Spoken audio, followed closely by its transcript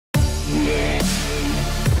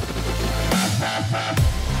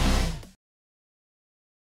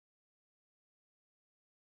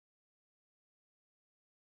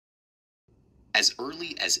As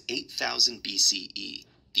early as 8000 BCE,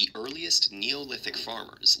 the earliest Neolithic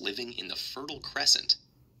farmers living in the Fertile Crescent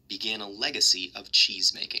began a legacy of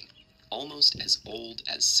cheese-making, almost as old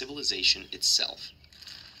as civilization itself.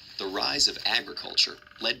 The rise of agriculture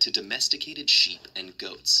led to domesticated sheep and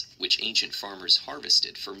goats, which ancient farmers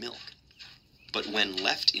harvested for milk. But when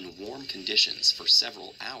left in warm conditions for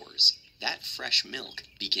several hours, that fresh milk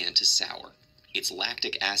began to sour. Its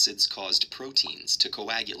lactic acids caused proteins to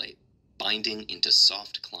coagulate, binding into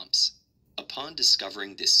soft clumps. Upon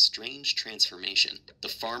discovering this strange transformation, the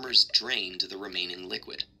farmers drained the remaining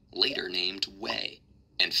liquid, later named whey,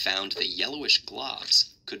 and found the yellowish globs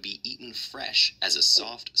could be eaten fresh as a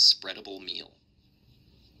soft, spreadable meal.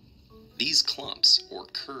 These clumps, or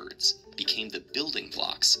curds, became the building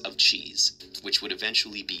blocks of cheese, which would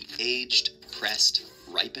eventually be aged, pressed,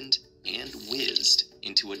 ripened, and whizzed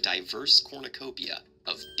into a diverse cornucopia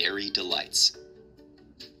of dairy delights.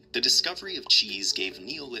 The discovery of cheese gave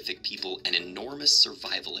Neolithic people an enormous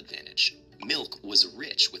survival advantage. Milk was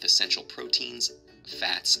rich with essential proteins,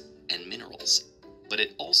 fats, and minerals, but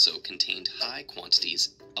it also contained high quantities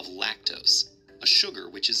of lactose, a sugar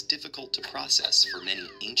which is difficult to process for many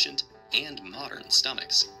ancient and modern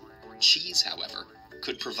stomachs. Cheese, however,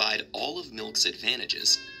 could provide all of milk's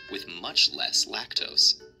advantages with much less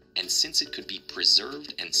lactose, and since it could be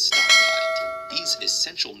preserved and stockpiled, these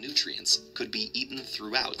essential nutrients could be eaten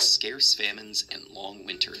throughout scarce famines and long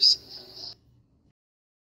winters.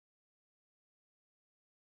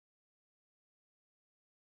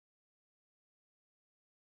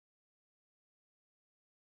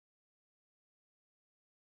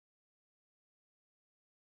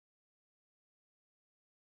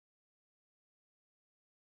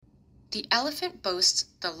 The elephant boasts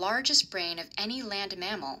the largest brain of any land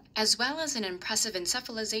mammal, as well as an impressive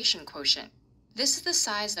encephalization quotient. This is the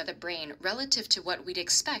size of the brain relative to what we'd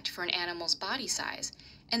expect for an animal's body size,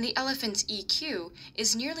 and the elephant's EQ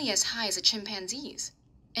is nearly as high as a chimpanzee's.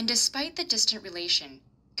 And despite the distant relation,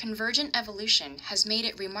 convergent evolution has made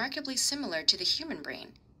it remarkably similar to the human brain,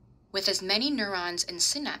 with as many neurons and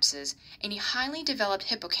synapses in a highly developed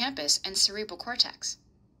hippocampus and cerebral cortex.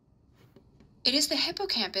 It is the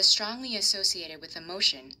hippocampus strongly associated with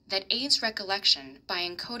emotion that aids recollection by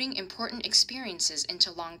encoding important experiences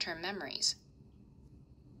into long-term memories.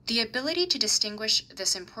 The ability to distinguish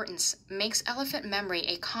this importance makes elephant memory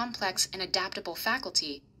a complex and adaptable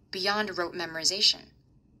faculty beyond rote memorization.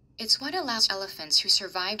 It's what allows elephants who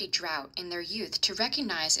survived a drought in their youth to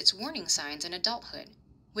recognize its warning signs in adulthood,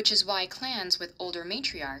 which is why clans with older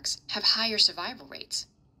matriarchs have higher survival rates.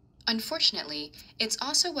 Unfortunately, it's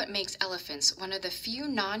also what makes elephants one of the few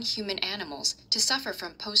non-human animals to suffer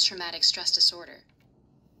from post-traumatic stress disorder.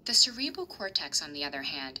 The cerebral cortex, on the other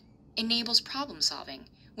hand, enables problem-solving,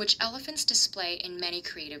 which elephants display in many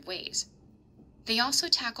creative ways. They also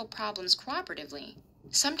tackle problems cooperatively,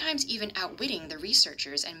 sometimes even outwitting the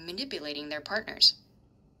researchers and manipulating their partners.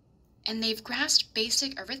 And they've grasped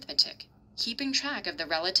basic arithmetic, keeping track of the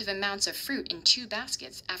relative amounts of fruit in 2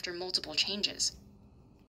 baskets after multiple changes.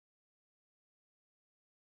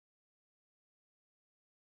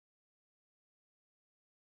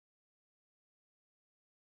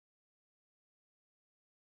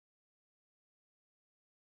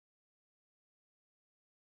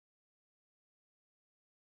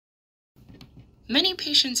 Many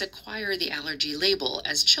patients acquire the allergy label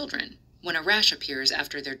as children, when a rash appears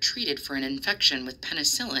after they're treated for an infection with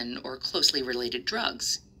penicillin or closely related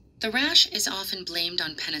drugs. The rash is often blamed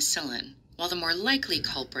on penicillin, while the more likely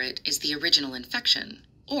culprit is the original infection,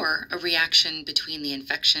 or a reaction between the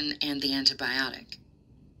infection and the antibiotic.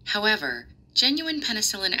 However, genuine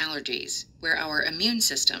penicillin allergies, where our immune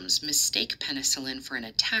systems mistake penicillin for an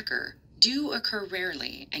attacker, do occur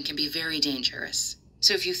rarely and can be very dangerous.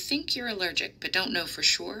 So if you think you're allergic but don't know for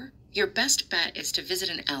sure, your best bet is to visit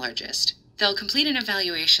an allergist. They'll complete an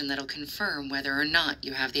evaluation that'll confirm whether or not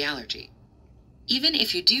you have the allergy. Even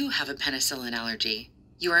if you do have a penicillin allergy,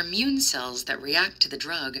 your immune cells that react to the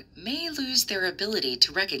drug may lose their ability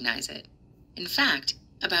to recognize it. In fact,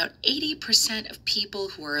 about 80% of people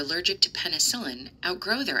who are allergic to penicillin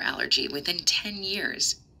outgrow their allergy within 10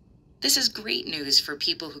 years. This is great news for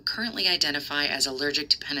people who currently identify as allergic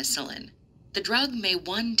to penicillin. The drug may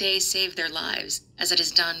one day save their lives, as it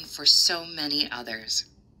has done for so many others.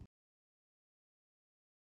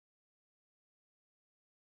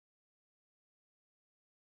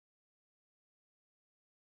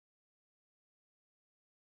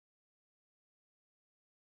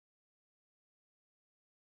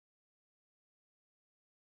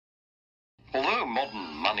 Although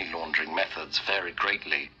modern money laundering methods vary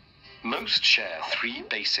greatly, most share 3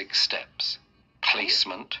 basic steps: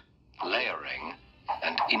 placement, layering,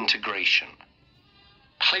 and integration.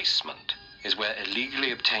 Placement is where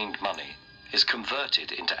illegally obtained money is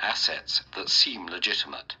converted into assets that seem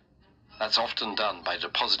legitimate. That's often done by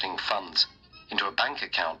depositing funds into a bank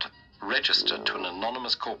account registered to an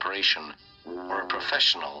anonymous corporation or a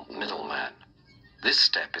professional middleman. This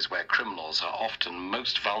step is where criminals are often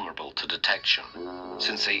most vulnerable to detection,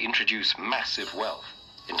 since they introduce massive wealth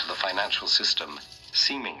into the financial system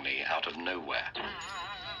seemingly out of nowhere.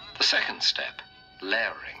 The second step,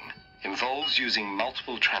 layering, involves using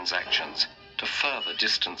multiple transactions to further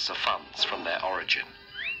distance the funds from their origin.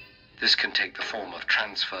 This can take the form of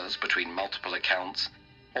transfers between multiple accounts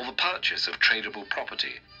or the purchase of tradable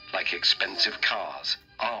property like expensive cars,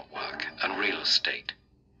 artwork, and real estate.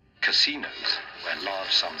 Casinos, where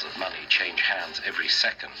large sums of money change hands every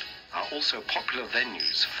second, are also popular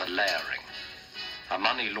venues for layering. A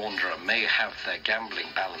money launderer may have their gambling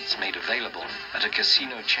balance made available at a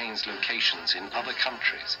casino chain's locations in other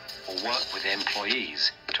countries or work with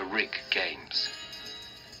employees to rig games.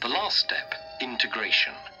 The last step,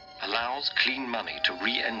 integration, allows clean money to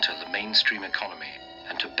re-enter the mainstream economy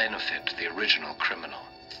and to benefit the original criminal.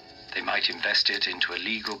 They might invest it into a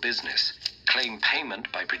legal business, claim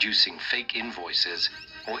payment by producing fake invoices,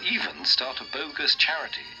 or even start a bogus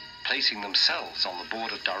charity, placing themselves on the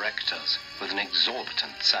board of directors with an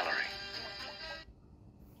exorbitant salary.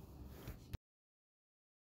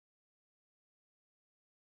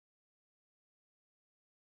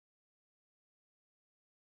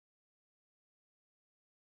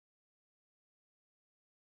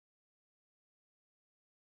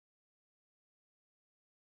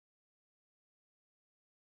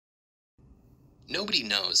 Nobody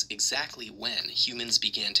knows exactly when humans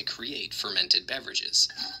began to create fermented beverages.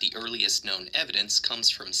 The earliest known evidence comes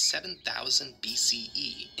from 7000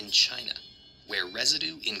 BCE in China, where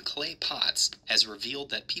residue in clay pots has revealed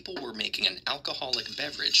that people were making an alcoholic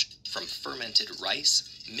beverage from fermented rice,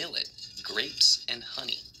 millet, grapes, and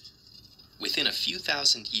honey. Within a few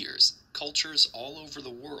thousand years, cultures all over the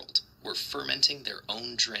world were fermenting their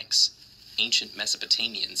own drinks. Ancient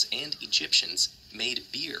Mesopotamians and Egyptians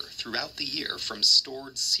made beer throughout the year from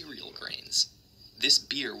stored cereal grains. This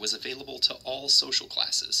beer was available to all social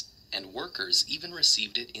classes, and workers even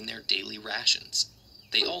received it in their daily rations.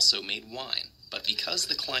 They also made wine, but because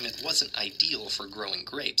the climate wasn't ideal for growing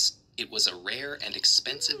grapes, it was a rare and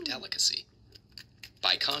expensive delicacy.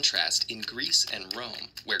 By contrast, in Greece and Rome,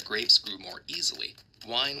 where grapes grew more easily,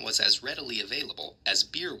 wine was as readily available as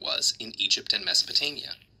beer was in Egypt and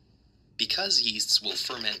Mesopotamia. Because yeasts will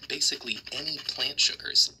ferment basically any plant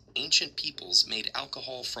sugars, ancient peoples made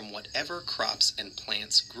alcohol from whatever crops and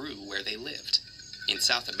plants grew where they lived. In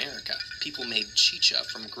South America, people made chicha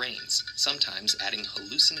from grains, sometimes adding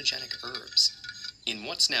hallucinogenic herbs. In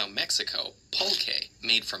what's now Mexico, pulque,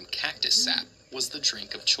 made from cactus sap, was the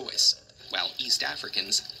drink of choice, while East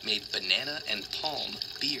Africans made banana and palm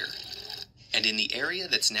beer. And in the area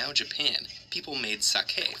that's now Japan, people made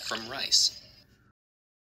sake from rice.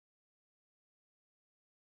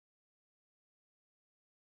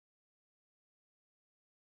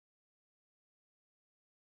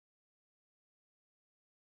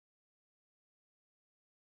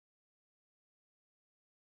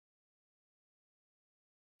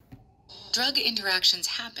 Drug interactions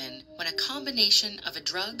happen when a combination of a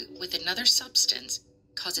drug with another substance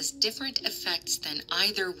causes different effects than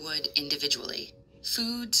either would individually.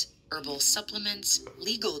 Foods, herbal supplements,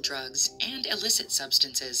 legal drugs, and illicit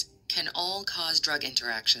substances can all cause drug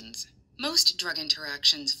interactions. Most drug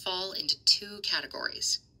interactions fall into two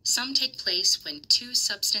categories. Some take place when two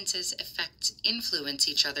substances' effects influence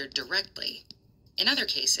each other directly. In other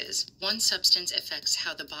cases, one substance affects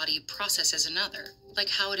how the body processes another, like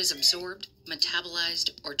how it is absorbed,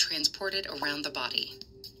 metabolized, or transported around the body.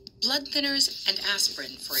 Blood thinners and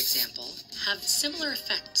aspirin, for example, have similar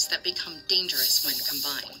effects that become dangerous when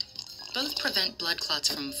combined. Both prevent blood clots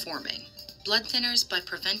from forming. Blood thinners by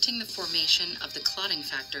preventing the formation of the clotting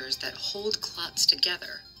factors that hold clots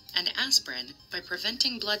together, and aspirin by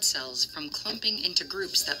preventing blood cells from clumping into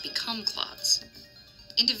groups that become clots.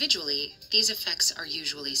 Individually, these effects are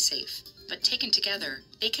usually safe, but taken together,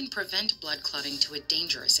 they can prevent blood clotting to a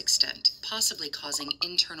dangerous extent, possibly causing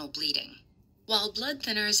internal bleeding. While blood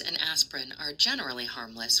thinners and aspirin are generally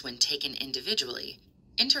harmless when taken individually,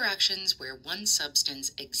 interactions where one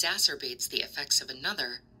substance exacerbates the effects of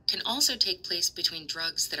another can also take place between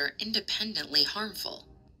drugs that are independently harmful.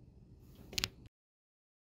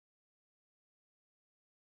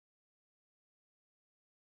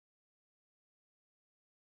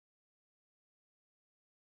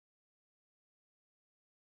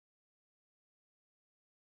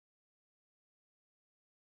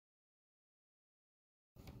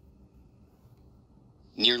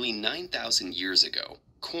 Nearly 9,000 years ago,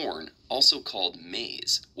 corn, also called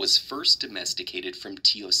maize, was first domesticated from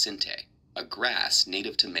teosinte, a grass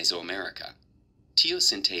native to Mesoamerica.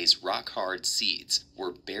 Teosinte's rock-hard seeds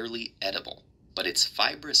were barely edible, but its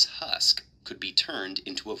fibrous husk could be turned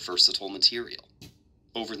into a versatile material.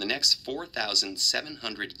 Over the next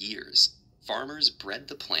 4,700 years, farmers bred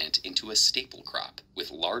the plant into a staple crop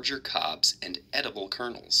with larger cobs and edible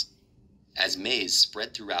kernels. As maize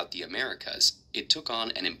spread throughout the Americas, it took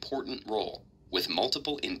on an important role, with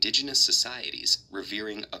multiple indigenous societies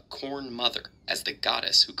revering a corn mother as the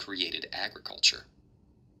goddess who created agriculture.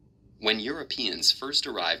 When Europeans first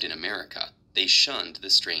arrived in America, they shunned the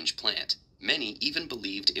strange plant. Many even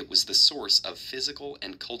believed it was the source of physical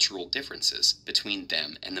and cultural differences between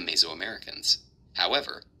them and the Mesoamericans.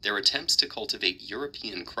 However, their attempts to cultivate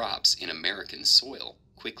European crops in American soil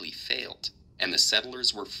quickly failed, and the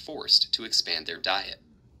settlers were forced to expand their diet.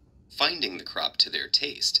 Finding the crop to their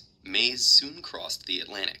taste, maize soon crossed the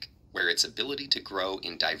Atlantic, where its ability to grow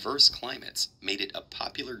in diverse climates made it a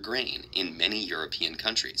popular grain in many European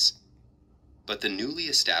countries. But the newly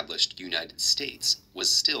established United States was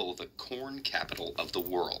still the corn capital of the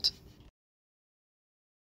world.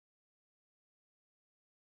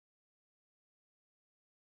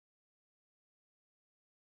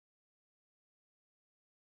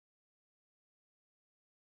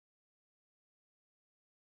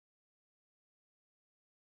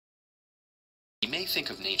 We may think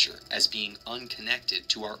of nature as being unconnected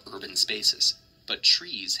to our urban spaces, but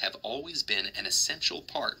trees have always been an essential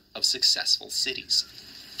part of successful cities.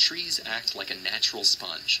 Trees act like a natural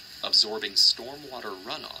sponge, absorbing stormwater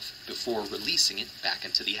runoff before releasing it back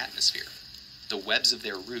into the atmosphere. The webs of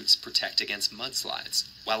their roots protect against mudslides,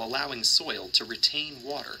 while allowing soil to retain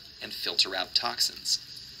water and filter out toxins.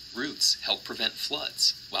 Roots help prevent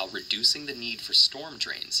floods, while reducing the need for storm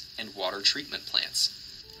drains and water treatment plants.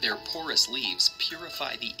 Their porous leaves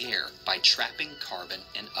purify the air by trapping carbon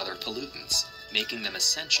and other pollutants, making them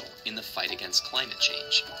essential in the fight against climate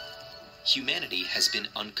change. Humanity has been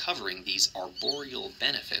uncovering these arboreal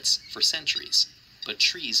benefits for centuries, but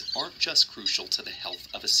trees aren't just crucial to the health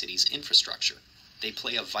of a city's infrastructure. They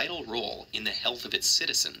play a vital role in the health of its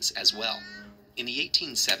citizens as well. In the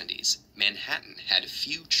 1870s, Manhattan had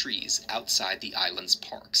few trees outside the island's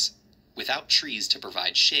parks. Without trees to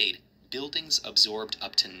provide shade, buildings absorbed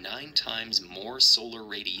up to 9 times more solar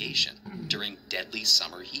radiation during deadly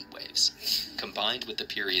summer heat waves. Combined with the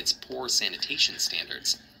period's poor sanitation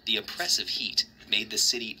standards, the oppressive heat made the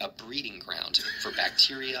city a breeding ground for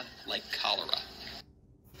bacteria like cholera.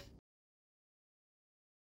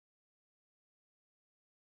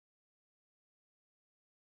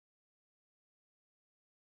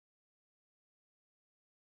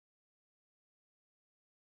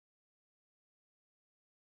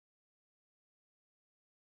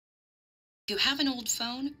 If you have an old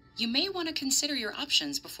phone, you may want to consider your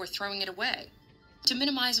options before throwing it away. To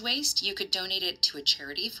minimize waste, you could donate it to a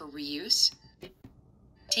charity for reuse,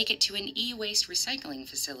 take it to an e-waste recycling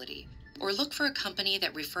facility, or look for a company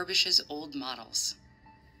that refurbishes old models.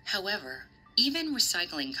 However, even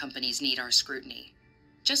recycling companies need our scrutiny.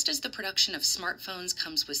 Just as the production of smartphones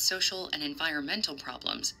comes with social and environmental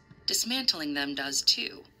problems, dismantling them does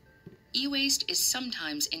too. E-waste is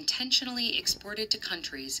sometimes intentionally exported to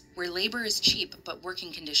countries where labor is cheap but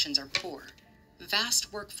working conditions are poor.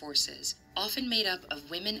 Vast workforces, often made up of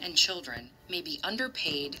women and children, may be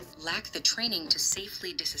underpaid, lack the training to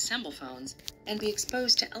safely disassemble phones, and be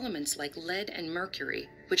exposed to elements like lead and mercury,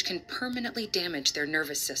 which can permanently damage their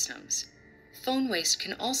nervous systems. Phone waste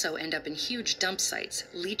can also end up in huge dump sites,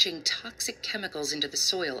 leaching toxic chemicals into the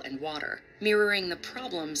soil and water, mirroring the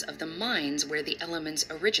problems of the mines where the elements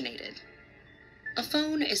originated. A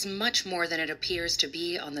phone is much more than it appears to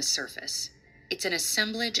be on the surface. It's an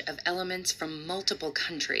assemblage of elements from multiple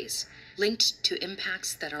countries, linked to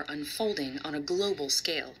impacts that are unfolding on a global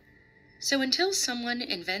scale. So until someone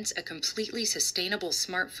invents a completely sustainable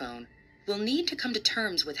smartphone, we'll need to come to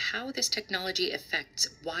terms with how this technology affects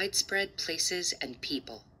widespread places and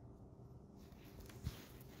people.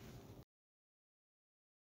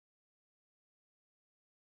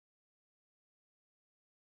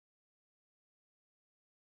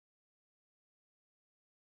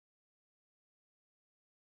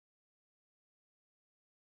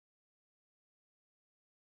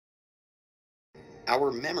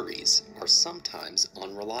 Our memories are sometimes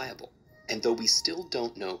unreliable, and though we still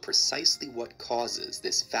don't know precisely what causes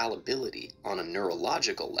this fallibility on a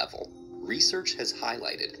neurological level, research has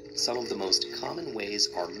highlighted some of the most common ways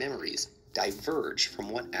our memories diverge from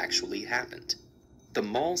what actually happened. The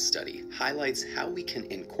Mall study highlights how we can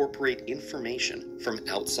incorporate information from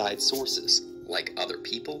outside sources, like other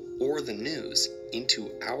people or the news,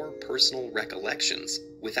 into our personal recollections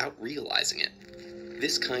without realizing it.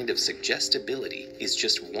 This kind of suggestibility is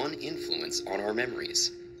just one influence on our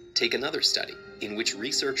memories. Take another study, in which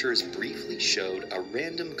researchers briefly showed a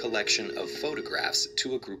random collection of photographs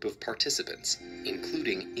to a group of participants,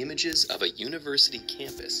 including images of a university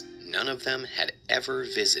campus none of them had ever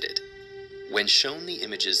visited. When shown the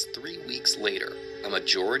images 3 weeks later, a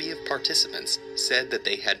majority of participants said that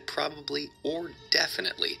they had probably or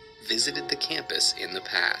definitely visited the campus in the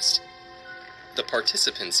past. The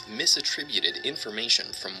participants misattributed information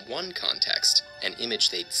from one context, an image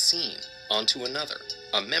they'd seen, onto another,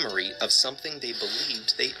 a memory of something they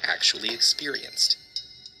believed they actually experienced.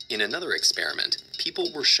 In another experiment,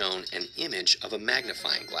 people were shown an image of a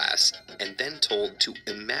magnifying glass and then told to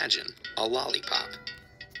imagine a lollipop.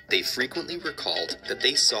 They frequently recalled that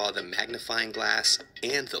they saw the magnifying glass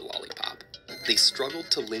and the lollipop. They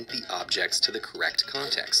struggled to link the objects to the correct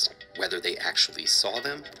context, whether they actually saw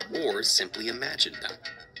them or simply imagined them.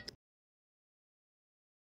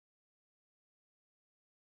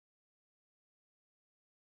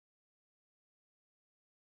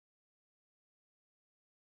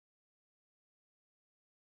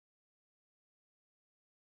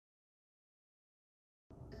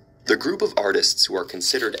 The group of artists who are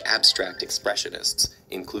considered abstract expressionists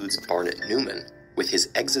includes Barnett Newman with his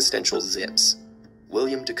existential zips,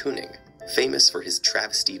 William de Kooning, famous for his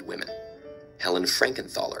travestied women, Helen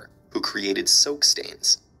Frankenthaler, who created soak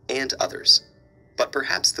stains, and others. But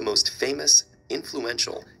perhaps the most famous,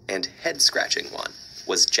 influential, and head-scratching one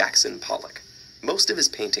was Jackson Pollock. Most of his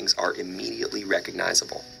paintings are immediately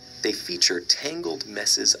recognizable. They feature tangled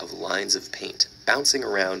messes of lines of paint bouncing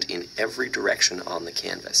around in every direction on the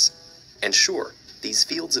canvas. And sure, these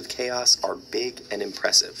fields of chaos are big and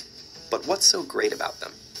impressive, but what's so great about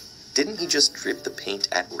them? Didn't he just drip the paint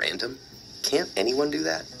at random? Can't anyone do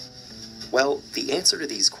that? Well, the answer to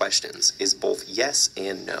these questions is both yes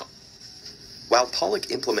and no. While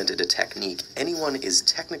Pollock implemented a technique anyone is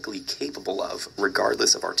technically capable of,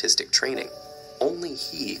 regardless of artistic training, only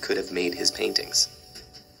he could have made his paintings.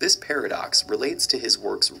 This paradox relates to his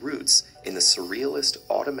work's roots in the surrealist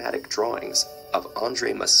automatic drawings of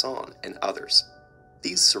André Masson and others.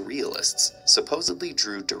 These surrealists supposedly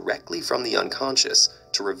drew directly from the unconscious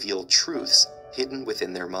to reveal truths hidden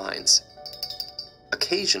within their minds.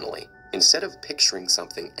 Occasionally, instead of picturing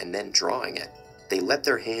something and then drawing it, they let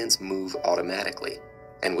their hands move automatically,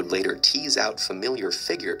 and would later tease out familiar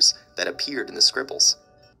figures that appeared in the scribbles.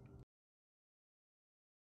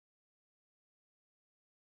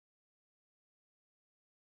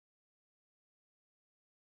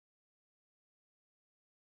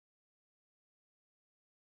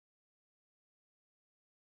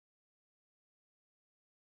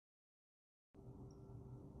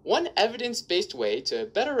 One evidence-based way to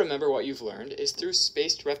better remember what you've learned is through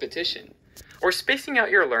spaced repetition, or spacing out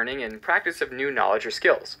your learning in practice of new knowledge or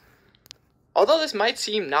skills. Although this might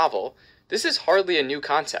seem novel, this is hardly a new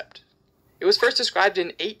concept. It was first described in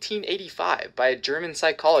 1885 by a German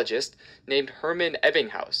psychologist named Hermann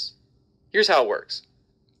Ebbinghaus. Here's how it works.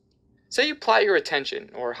 Say you plot your attention,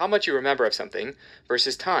 or how much you remember of something,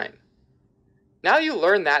 versus time. Now you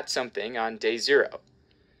learn that something on day 0.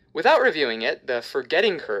 Without reviewing it, the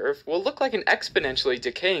forgetting curve will look like an exponentially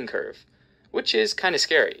decaying curve, which is kind of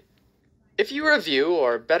scary. If you review,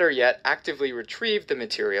 or better yet, actively retrieve the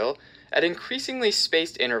material at increasingly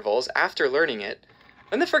spaced intervals after learning it,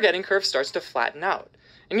 then the forgetting curve starts to flatten out,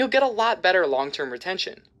 and you'll get a lot better long-term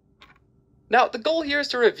retention. Now, the goal here is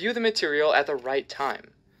to review the material at the right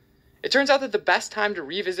time. It turns out that the best time to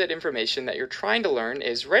revisit information that you're trying to learn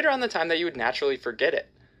is right around the time that you would naturally forget it.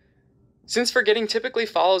 Since forgetting typically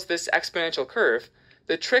follows this exponential curve,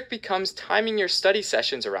 the trick becomes timing your study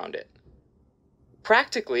sessions around it.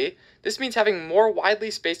 Practically, this means having more widely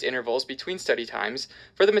spaced intervals between study times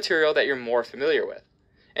for the material that you're more familiar with,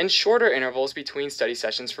 and shorter intervals between study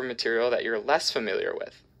sessions for material that you're less familiar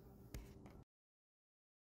with.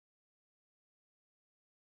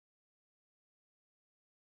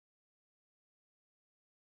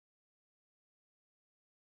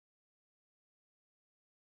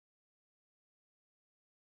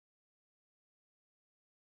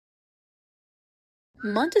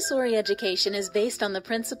 Montessori education is based on the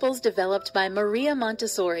principles developed by Maria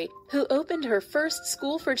Montessori, who opened her first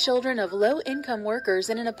school for children of low-income workers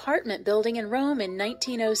in an apartment building in Rome in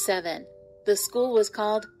 1907. The school was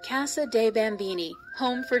called Casa dei Bambini,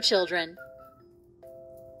 Home for Children.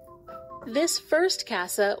 This first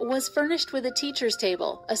casa was furnished with a teacher's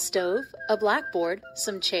table, a stove, a blackboard,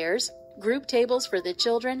 some chairs, group tables for the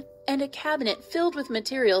children, and a cabinet filled with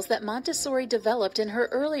materials that Montessori developed in her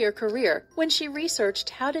earlier career when she researched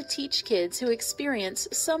how to teach kids who experience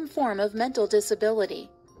some form of mental disability.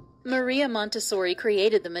 Maria Montessori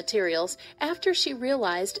created the materials after she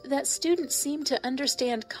realized that students seemed to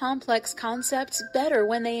understand complex concepts better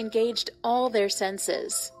when they engaged all their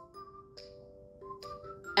senses.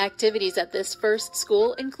 Activities at this first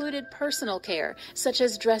school included personal care, such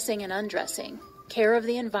as dressing and undressing, care of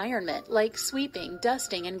the environment, like sweeping,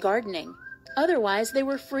 dusting, and gardening. Otherwise, they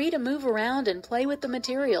were free to move around and play with the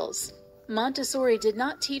materials. Montessori did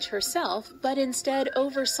not teach herself, but instead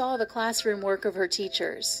oversaw the classroom work of her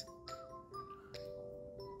teachers.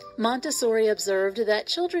 Montessori observed that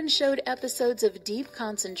children showed episodes of deep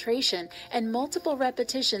concentration and multiple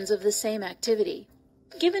repetitions of the same activity.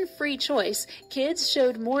 Given free choice, kids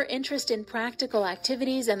showed more interest in practical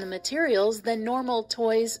activities and the materials than normal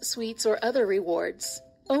toys, sweets, or other rewards.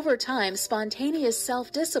 Over time, spontaneous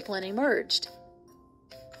self-discipline emerged.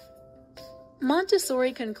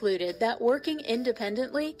 Montessori concluded that working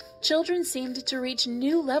independently, children seemed to reach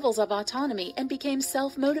new levels of autonomy and became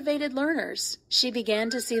self-motivated learners. She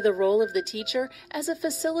began to see the role of the teacher as a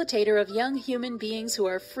facilitator of young human beings who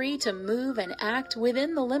are free to move and act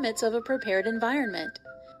within the limits of a prepared environment.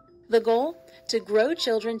 The goal? To grow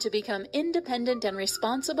children to become independent and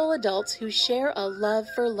responsible adults who share a love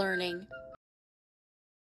for learning.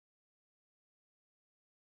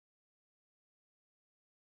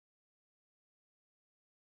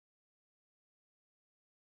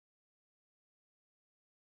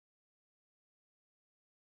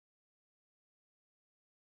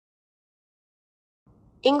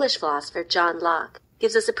 English philosopher John Locke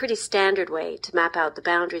gives us a pretty standard way to map out the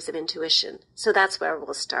boundaries of intuition, so that's where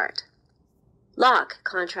we'll start. Locke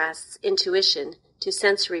contrasts intuition to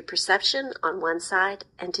sensory perception on one side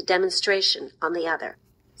and to demonstration on the other.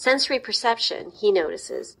 Sensory perception, he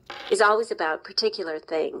notices, is always about particular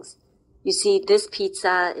things. You see this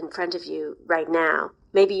pizza in front of you right now.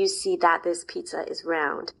 Maybe you see that this pizza is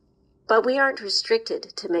round. But we aren't restricted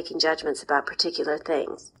to making judgments about particular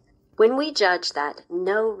things. When we judge that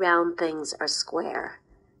no round things are square,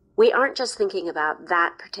 we aren't just thinking about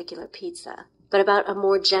that particular pizza, but about a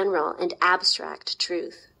more general and abstract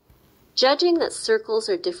truth. Judging that circles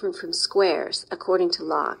are different from squares, according to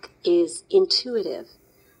Locke, is intuitive.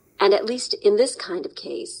 And at least in this kind of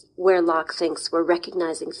case, where Locke thinks we're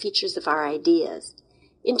recognizing features of our ideas,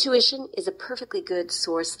 intuition is a perfectly good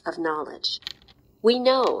source of knowledge. We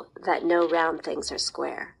know that no round things are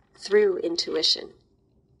square through intuition.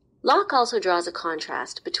 Locke also draws a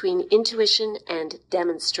contrast between intuition and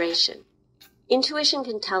demonstration. Intuition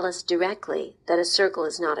can tell us directly that a circle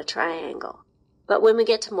is not a triangle. But when we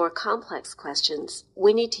get to more complex questions,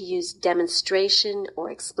 we need to use demonstration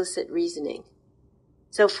or explicit reasoning.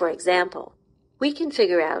 So, for example, we can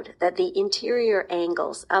figure out that the interior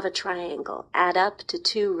angles of a triangle add up to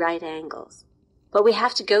 2 right angles. But we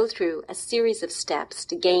have to go through a series of steps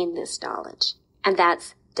to gain this knowledge, and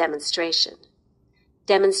that's demonstration.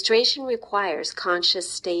 Demonstration requires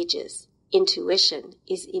conscious stages. Intuition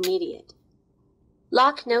is immediate.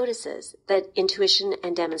 Locke notices that intuition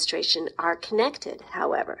and demonstration are connected,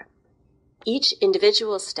 however. Each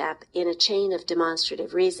individual step in a chain of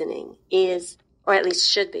demonstrative reasoning is, or at least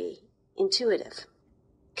should be, intuitive.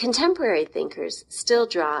 Contemporary thinkers still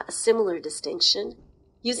draw a similar distinction,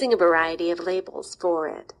 using a variety of labels for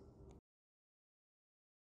it.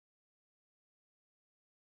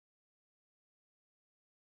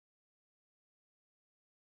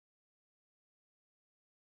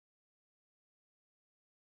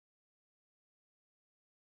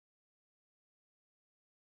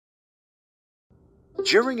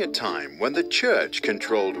 During a time when the church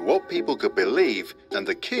controlled what people could believe and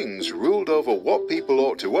the kings ruled over what people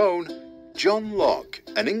ought to own, John Locke,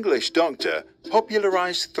 an English doctor,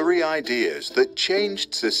 popularized 3 ideas that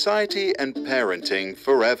changed society and parenting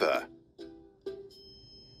forever.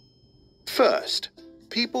 First,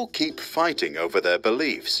 people keep fighting over their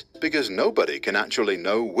beliefs because nobody can actually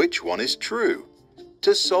know which one is true.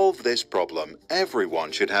 To solve this problem,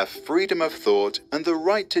 everyone should have freedom of thought and the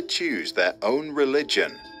right to choose their own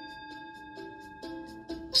religion.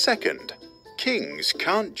 Second, kings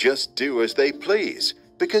can't just do as they please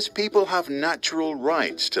because people have natural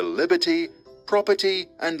rights to liberty, property,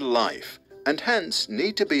 and life, and hence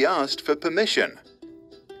need to be asked for permission.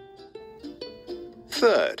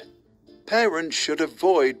 Third, parents should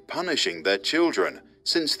avoid punishing their children,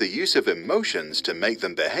 since the use of emotions to make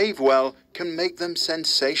them behave well can make them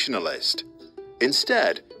sensationalist.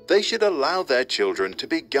 Instead, they should allow their children to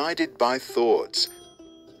be guided by thoughts.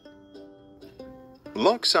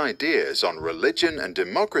 Locke's ideas on religion and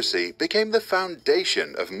democracy became the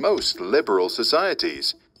foundation of most liberal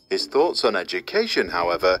societies. His thoughts on education,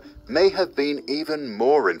 however, may have been even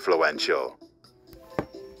more influential.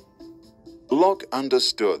 Locke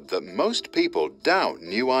understood that most people doubt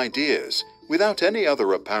new ideas without any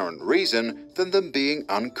other apparent reason than them being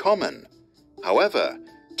uncommon. However,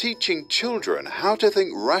 teaching children how to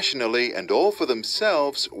think rationally and all for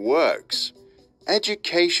themselves works.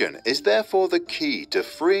 Education is therefore the key to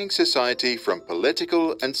freeing society from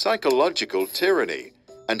political and psychological tyranny,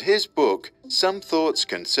 and his book, Some Thoughts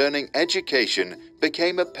Concerning Education,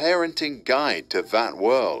 became a parenting guide to that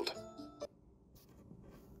world.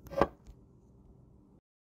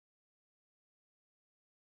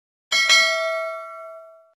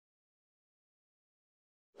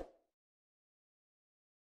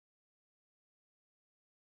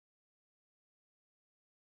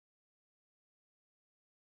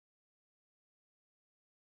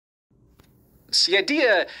 The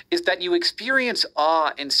idea is that you experience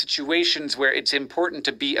awe in situations where it's important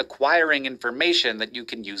to be acquiring information that you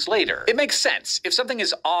can use later. It makes sense. If something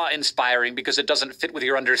is awe-inspiring because it doesn't fit with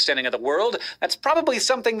your understanding of the world, that's probably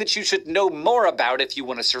something that you should know more about if you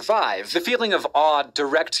want to survive. The feeling of awe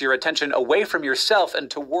directs your attention away from yourself and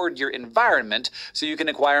toward your environment, so you can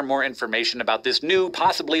acquire more information about this new,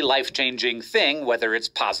 possibly life-changing thing, whether it's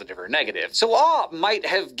positive or negative. So awe might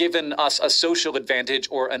have given us a social advantage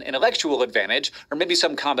or an intellectual advantage, or maybe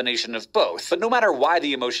some combination of both. But no matter why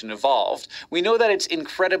the emotion evolved, we know that it's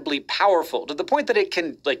incredibly powerful, to the point that it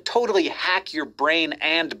can, totally hack your brain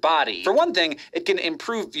and body. For one thing, it can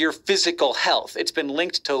improve your physical health. It's been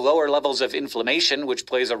linked to lower levels of inflammation, which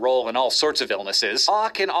plays a role in all sorts of illnesses. Awe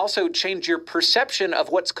can also change your perception of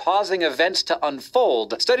what's causing events to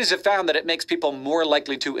unfold. Studies have found that it makes people more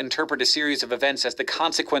likely to interpret a series of events as the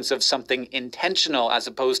consequence of something intentional as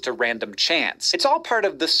opposed to random chance. It's all part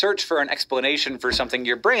of the search for an explanation for something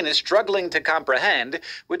your brain is struggling to comprehend,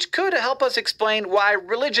 which could help us explain why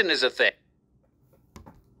religion is a thing.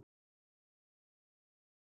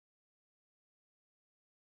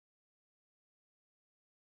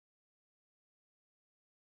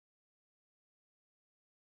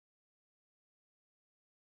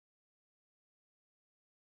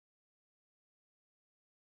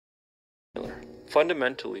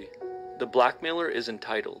 Fundamentally, the blackmailer is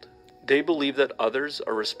entitled. They believe that others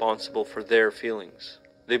are responsible for their feelings.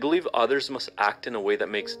 They believe others must act in a way that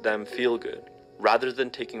makes them feel good, rather than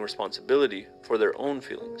taking responsibility for their own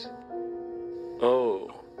feelings.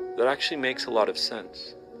 Oh, that actually makes a lot of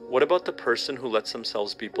sense. What about the person who lets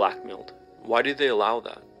themselves be blackmailed? Why do they allow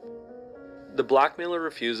that? The blackmailer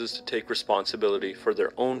refuses to take responsibility for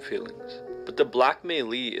their own feelings, but the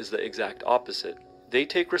blackmailee is the exact opposite. They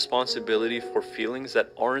take responsibility for feelings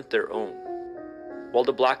that aren't their own. While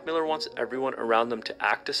the blackmailer wants everyone around them to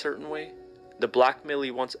act a certain way, the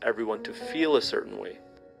blackmailee wants everyone to feel a certain way.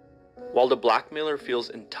 While the blackmailer feels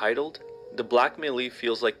entitled, the blackmailee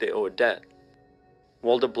feels like they owe a debt.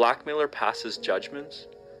 While the blackmailer passes judgments,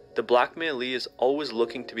 the blackmailee is always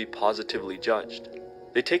looking to be positively judged.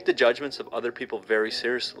 They take the judgments of other people very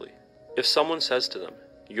seriously. If someone says to them,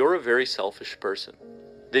 "You're a very selfish person,"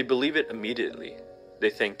 they believe it immediately.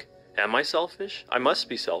 They think, "Am I selfish? I must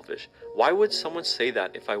be selfish. Why would someone say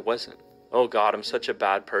that if I wasn't? Oh God, I'm such a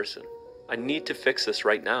bad person. I need to fix this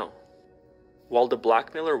right now." While the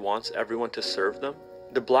blackmailer wants everyone to serve them,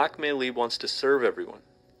 the blackmailee wants to serve everyone.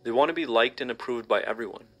 They want to be liked and approved by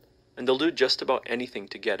everyone, and they'll do just about anything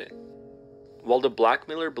to get it. While the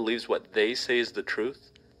blackmailer believes what they say is the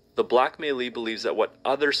truth, the blackmailee believes that what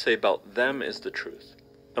others say about them is the truth.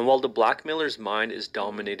 And while the blackmailer's mind is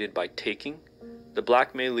dominated by taking, the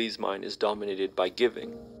blackmailee's mind is dominated by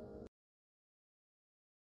giving.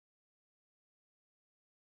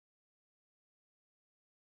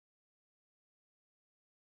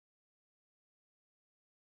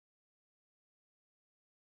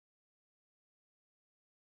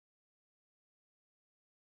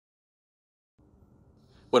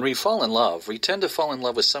 When we fall in love, we tend to fall in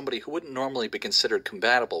love with somebody who wouldn't normally be considered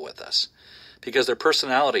compatible with us, because their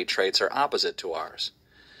personality traits are opposite to ours.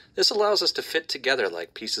 This allows us to fit together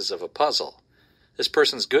like pieces of a puzzle. This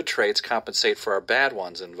person's good traits compensate for our bad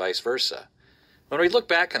ones and vice versa. When we look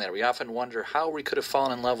back on it, we often wonder how we could have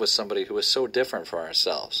fallen in love with somebody who was so different from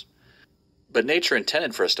ourselves. But nature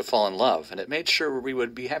intended for us to fall in love, and it made sure we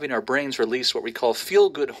would be having our brains release what we call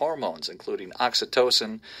feel-good hormones, including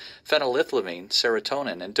oxytocin, phenylethylamine,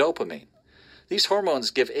 serotonin, and dopamine. These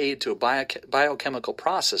hormones give aid to a biochemical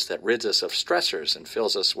process that rids us of stressors and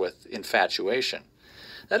fills us with infatuation.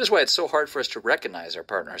 That is why it's so hard for us to recognize our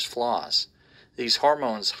partner's flaws. These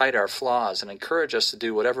hormones hide our flaws and encourage us to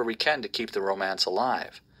do whatever we can to keep the romance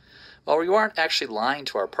alive. While we aren't actually lying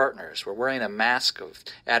to our partners, we're wearing a mask of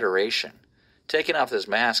adoration. Taking off this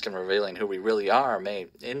mask and revealing who we really are may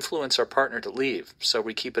influence our partner to leave, so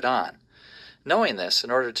we keep it on. Knowing this, in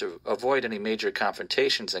order to avoid any major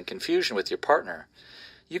confrontations and confusion with your partner,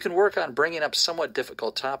 you can work on bringing up somewhat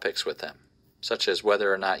difficult topics with them, such as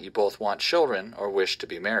whether or not you both want children or wish to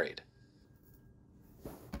be married.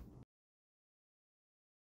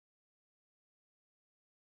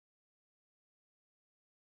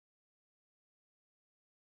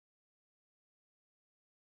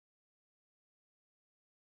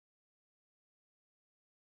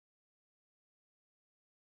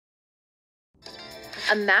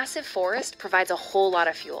 A massive forest provides a whole lot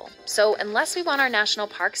of fuel. So unless we want our national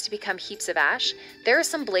parks to become heaps of ash, there are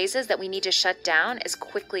some blazes that we need to shut down as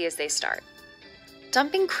quickly as they start.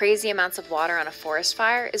 Dumping crazy amounts of water on a forest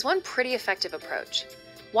fire is one pretty effective approach.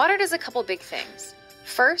 Water does a couple big things.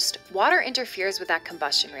 First, water interferes with that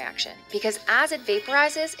combustion reaction because as it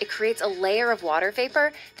vaporizes, it creates a layer of water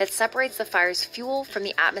vapor that separates the fire's fuel from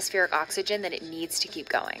the atmospheric oxygen that it needs to keep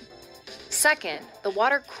going. Second, the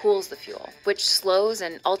water cools the fuel, which slows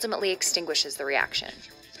and ultimately extinguishes the reaction.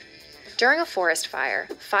 During a forest fire,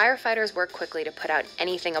 firefighters work quickly to put out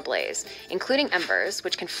anything ablaze, including embers,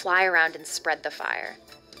 which can fly around and spread the fire.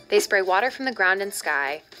 They spray water from the ground and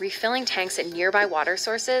sky, refilling tanks at nearby water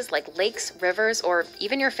sources like lakes, rivers, or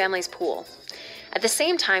even your family's pool. At the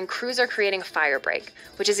same time, crews are creating a fire break,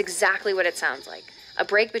 which is exactly what it sounds like, a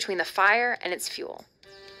break between the fire and its fuel.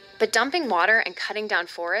 But dumping water and cutting down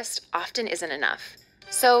forest often isn't enough.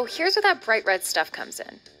 So here's where that bright red stuff comes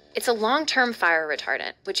in. It's a long-term fire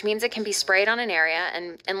retardant, which means it can be sprayed on an area,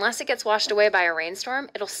 and unless it gets washed away by a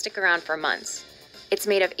rainstorm, it'll stick around for months. It's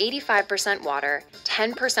made of 85% water,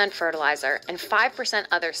 10% fertilizer, and 5%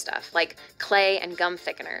 other stuff, like clay and gum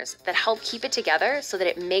thickeners, that help keep it together so that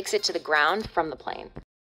it makes it to the ground from the plane.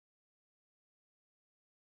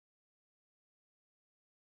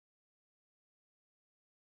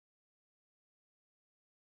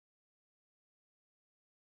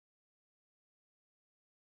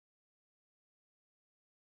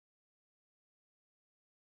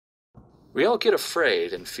 We all get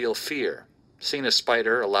afraid and feel fear. Seeing a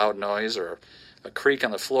spider, a loud noise, or a creak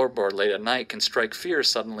on the floorboard late at night can strike fear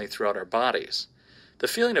suddenly throughout our bodies. The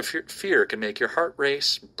feeling of fear can make your heart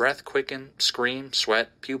race, breath quicken, scream,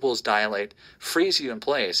 sweat, pupils dilate, freeze you in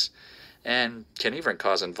place, and can even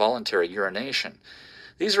cause involuntary urination.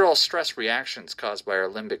 These are all stress reactions caused by our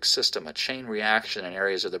limbic system, a chain reaction in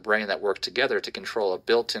areas of the brain that work together to control a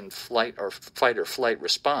built-in fight or flight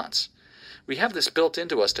response. We have this built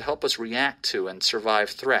into us to help us react to and survive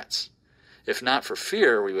threats. If not for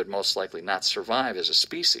fear, we would most likely not survive as a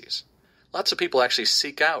species. Lots of people actually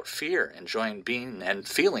seek out fear, enjoying being and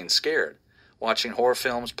feeling scared, watching horror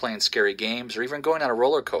films, playing scary games, or even going on a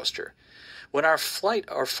roller coaster. When our flight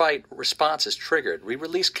or fight response is triggered, we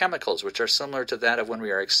release chemicals which are similar to that of when we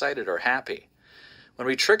are excited or happy. When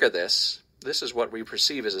we trigger this is what we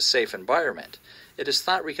perceive as a safe environment. It is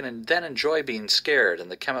thought we can then enjoy being scared and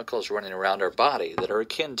the chemicals running around our body that are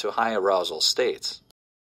akin to high arousal states.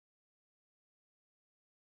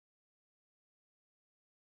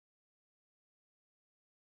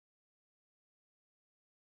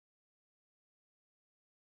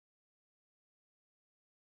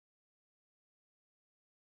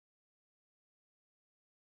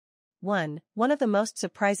 One of the most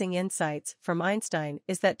surprising insights from Einstein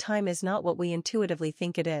is that time is not what we intuitively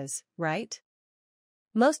think it is, right?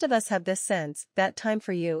 Most of us have this sense that time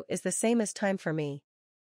for you is the same as time for me.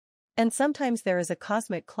 And sometimes there is a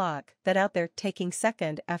cosmic clock that out there taking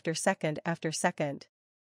second after second after second,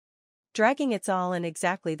 dragging its all in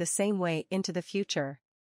exactly the same way into the future.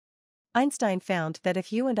 Einstein found that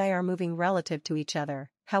if you and I are moving relative to each other,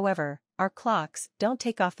 however, our clocks don't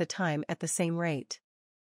take off the time at the same rate.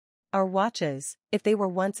 Our watches, if they were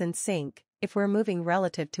once in sync, if we're moving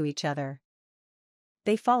relative to each other,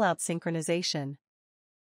 they fall out synchronization.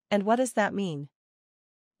 And what does that mean?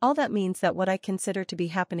 All that means that what I consider to be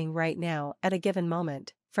happening right now at a given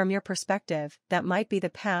moment, from your perspective, that might be the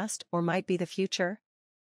past or might be the future.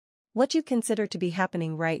 What you consider to be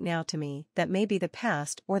happening right now to me, that may be the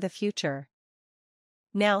past or the future.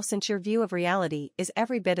 Now, since your view of reality is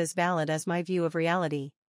every bit as valid as my view of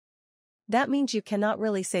reality, that means you cannot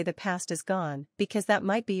really say the past is gone, because that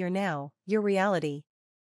might be your now, your reality.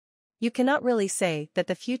 You cannot really say that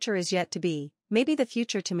the future is yet to be, maybe the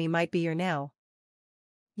future to me might be your now,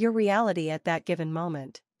 your reality at that given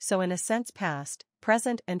moment. So in a sense, past,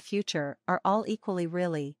 present and future are all equally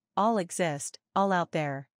really, all exist, all out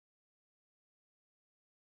there.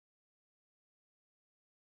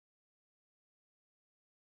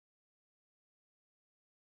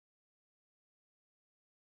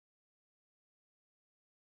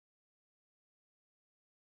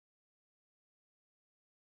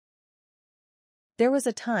 There was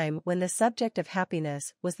a time when the subject of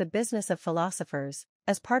happiness was the business of philosophers,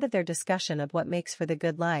 as part of their discussion of what makes for the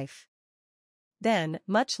good life. Then,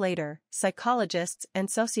 much later, psychologists and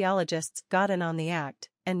sociologists got in on the act,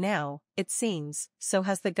 and now, it seems, so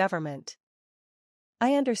has the government.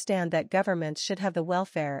 I understand that governments should have the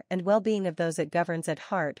welfare and well-being of those it governs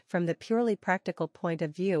at heart from the purely practical point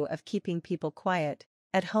of view of keeping people quiet,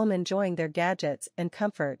 at home enjoying their gadgets and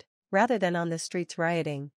comfort, rather than on the streets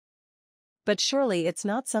rioting. But surely it's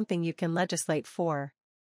not something you can legislate for.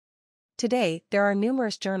 Today, there are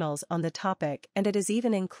numerous journals on the topic, and it is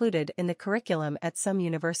even included in the curriculum at some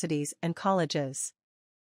universities and colleges.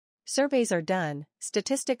 Surveys are done,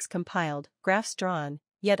 statistics compiled, graphs drawn,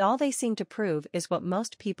 yet all they seem to prove is what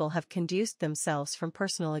most people have conduced themselves from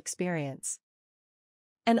personal experience.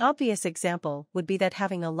 An obvious example would be that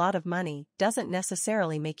having a lot of money doesn't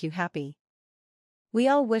necessarily make you happy. We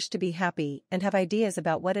all wish to be happy and have ideas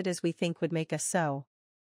about what it is we think would make us so.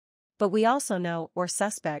 But we also know or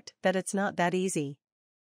suspect that it's not that easy.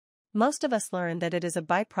 Most of us learn that it is a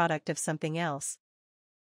byproduct of something else.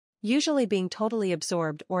 Usually being totally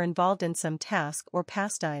absorbed or involved in some task or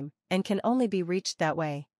pastime, and can only be reached that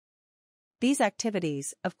way. These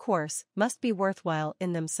activities, of course, must be worthwhile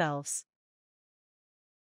in themselves.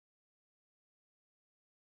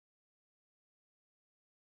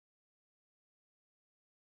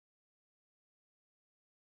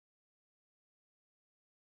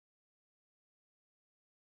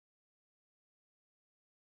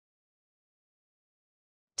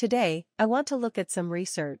 Today, I want to look at some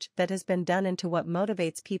research that has been done into what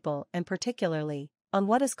motivates people and particularly, on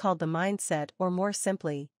what is called the mindset or more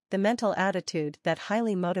simply, the mental attitude that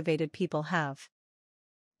highly motivated people have.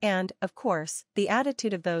 And, of course, the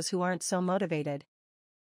attitude of those who aren't so motivated.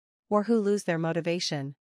 Or who lose their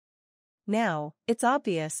motivation. Now, it's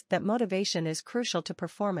obvious that motivation is crucial to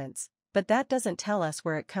performance, but that doesn't tell us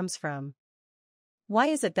where it comes from. Why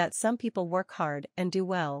is it that some people work hard and do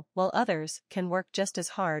well, while others can work just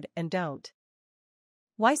as hard and don't?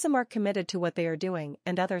 Why some are committed to what they are doing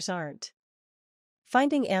and others aren't?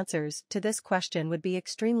 Finding answers to this question would be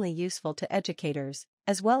extremely useful to educators,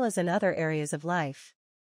 as well as in other areas of life.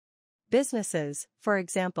 Businesses, for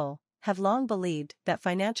example, have long believed that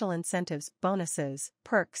financial incentives, bonuses,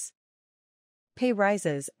 perks, pay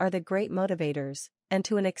rises are the great motivators, and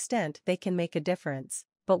to an extent they can make a difference.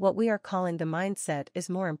 But what we are calling the mindset is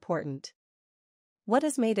more important. What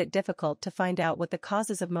has made it difficult to find out what the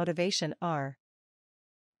causes of motivation are?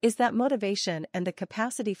 Is that motivation and the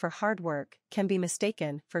capacity for hard work can be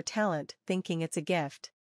mistaken for talent, thinking it's a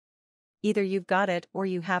gift. Either you've got it or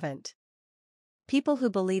you haven't. People who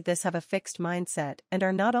believe this have a fixed mindset and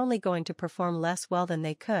are not only going to perform less well than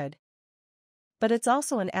they could, but it's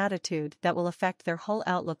also an attitude that will affect their whole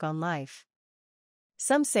outlook on life.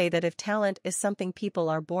 Some say that if talent is something people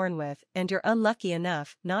are born with and you're unlucky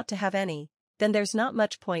enough not to have any, then there's not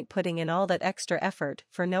much point putting in all that extra effort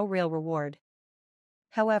for no real reward.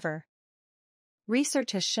 However,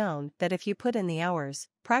 research has shown that if you put in the hours,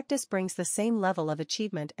 practice brings the same level of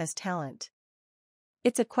achievement as talent.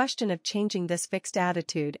 It's a question of changing this fixed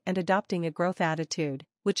attitude and adopting a growth attitude,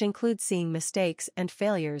 which includes seeing mistakes and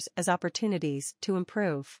failures as opportunities to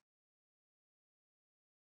improve.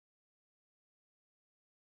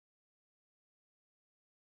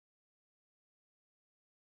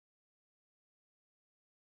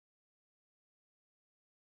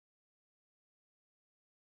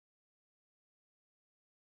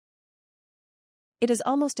 It is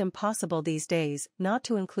almost impossible these days not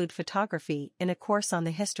to include photography in a course on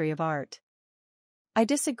the history of art. I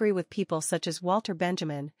disagree with people such as Walter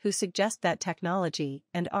Benjamin who suggest that technology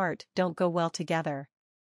and art don't go well together.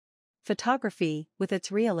 Photography, with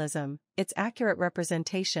its realism, its accurate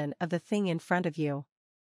representation of the thing in front of you,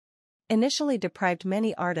 initially deprived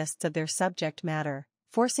many artists of their subject matter,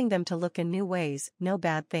 forcing them to look in new ways, no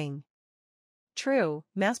bad thing. True,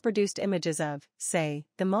 mass-produced images of, say,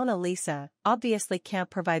 the Mona Lisa, obviously can't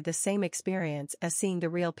provide the same experience as seeing the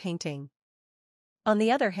real painting. On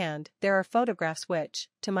the other hand, there are photographs which,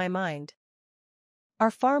 to my mind, are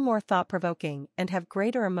far more thought-provoking and have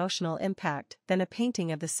greater emotional impact than a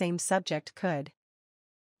painting of the same subject could.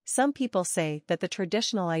 Some people say that the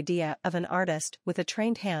traditional idea of an artist with a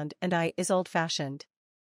trained hand and eye is old-fashioned.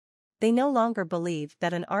 They no longer believe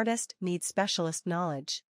that an artist needs specialist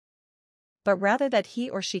knowledge, but rather that he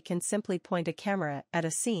or she can simply point a camera at a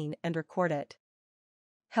scene and record it.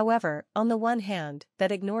 However, on the one hand,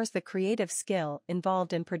 that ignores the creative skill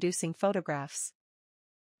involved in producing photographs.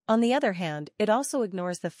 On the other hand, it also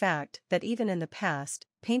ignores the fact that even in the past,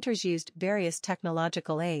 painters used various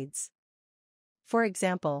technological aids. For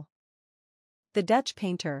example, the Dutch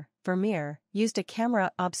painter, Vermeer, used a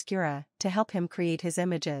camera obscura to help him create his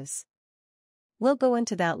images. We'll go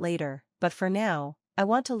into that later, but for now, I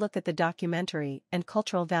want to look at the documentary and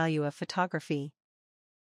cultural value of photography.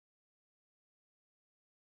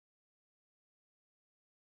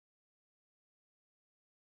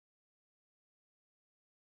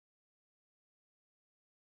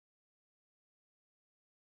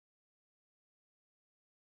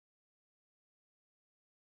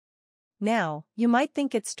 Now, you might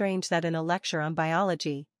think it's strange that in a lecture on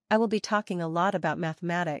biology, I will be talking a lot about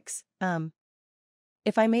mathematics,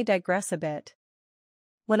 if I may digress a bit.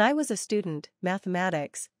 When I was a student,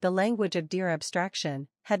 mathematics, the language of dear abstraction,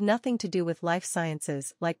 had nothing to do with life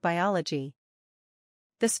sciences like biology.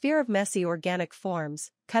 The sphere of messy organic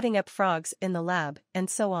forms, cutting up frogs in the lab,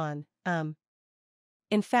 and so on,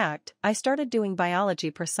 In fact, I started doing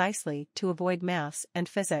biology precisely to avoid maths and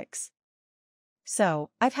physics. So,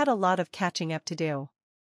 I've had a lot of catching up to do.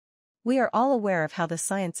 We are all aware of how the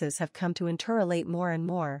sciences have come to interrelate more and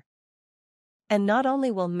more. And not only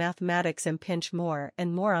will mathematics impinge more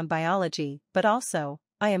and more on biology, but also,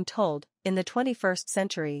 I am told, in the 21st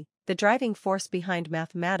century, the driving force behind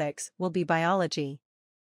mathematics will be biology.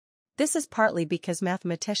 This is partly because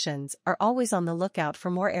mathematicians are always on the lookout for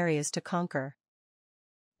more areas to conquer.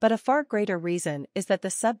 But a far greater reason is that the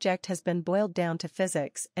subject has been boiled down to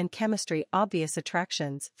physics and chemistry, obvious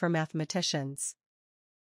attractions for mathematicians.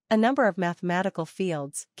 A number of mathematical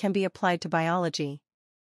fields can be applied to biology.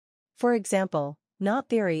 For example, knot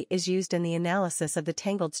theory is used in the analysis of the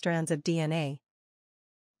tangled strands of DNA.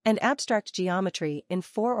 And abstract geometry in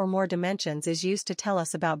 4 or more dimensions is used to tell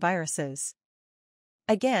us about viruses.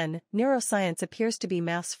 Again, neuroscience appears to be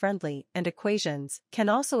maths-friendly, and equations can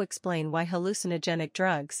also explain why hallucinogenic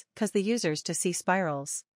drugs cause the users to see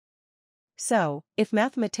spirals. So, if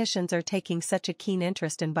mathematicians are taking such a keen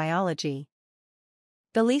interest in biology,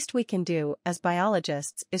 the least we can do as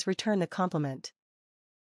biologists is return the compliment.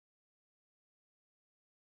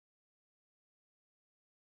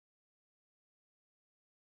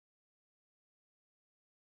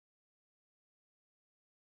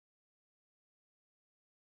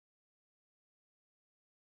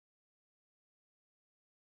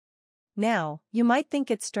 Now, you might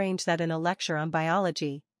think it's strange that in a lecture on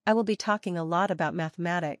biology, I will be talking a lot about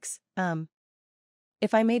mathematics,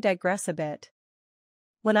 if I may digress a bit.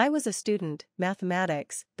 When I was a student,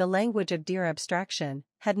 mathematics, the language of dear abstraction,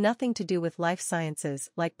 had nothing to do with life sciences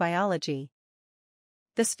like biology.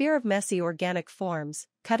 The sphere of messy organic forms,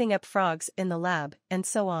 cutting up frogs in the lab, and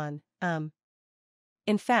so on,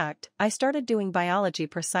 In fact, I started doing biology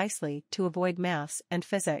precisely to avoid maths and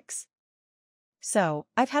physics. So,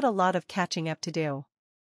 I've had a lot of catching up to do.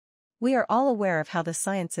 We are all aware of how the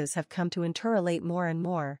sciences have come to interrelate more and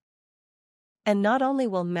more. And not only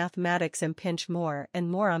will mathematics impinge more and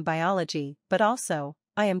more on biology, but also,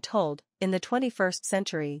 I am told, in the 21st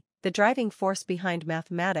century, the driving force behind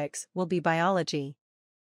mathematics will be biology.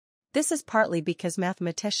 This is partly because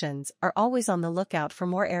mathematicians are always on the lookout for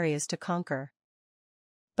more areas to conquer.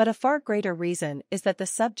 But a far greater reason is that the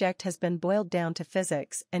subject has been boiled down to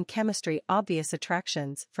physics and chemistry, obvious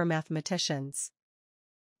attractions for mathematicians.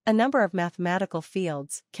 A number of mathematical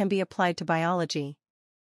fields can be applied to biology.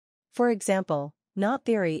 For example, knot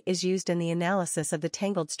theory is used in the analysis of the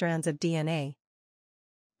tangled strands of DNA.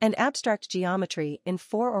 And abstract geometry in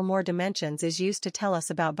 4 or more dimensions is used to tell us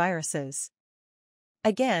about viruses.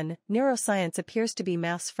 Again, neuroscience appears to be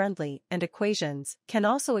maths-friendly, and equations can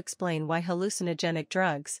also explain why hallucinogenic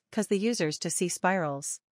drugs cause the users to see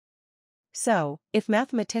spirals. So, if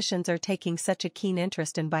mathematicians are taking such a keen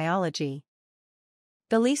interest in biology,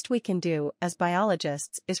 the least we can do as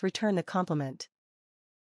biologists is return the compliment.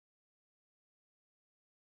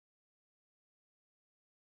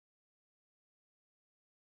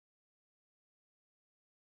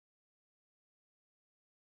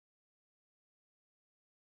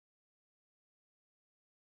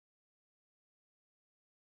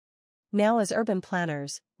 Now, as urban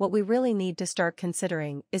planners, what we really need to start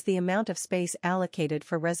considering is the amount of space allocated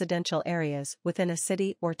for residential areas within a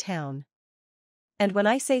city or town. And when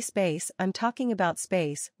I say space, I'm talking about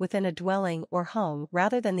space within a dwelling or home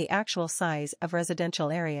rather than the actual size of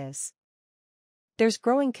residential areas. There's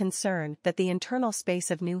growing concern that the internal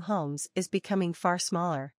space of new homes is becoming far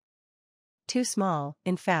smaller. Too small,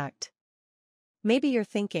 in fact. Maybe you're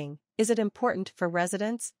thinking, is it important for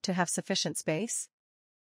residents to have sufficient space?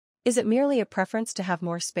 Is it merely a preference to have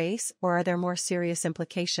more space, or are there more serious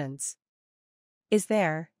implications? Is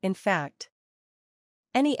there, in fact,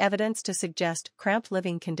 any evidence to suggest cramped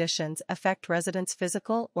living conditions affect residents'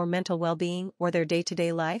 physical or mental well-being or their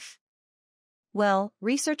day-to-day life? Well,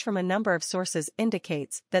 research from a number of sources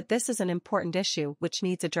indicates that this is an important issue which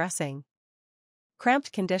needs addressing.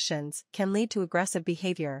 Cramped conditions can lead to aggressive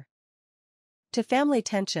behavior, to family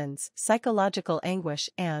tensions, psychological anguish,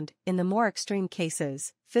 and, in the more extreme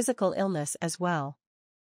cases, physical illness as well.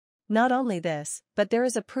 Not only this, but there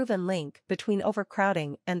is a proven link between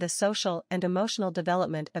overcrowding and the social and emotional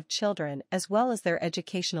development of children as well as their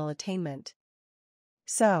educational attainment.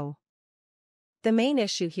 So, the main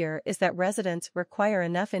issue here is that residents require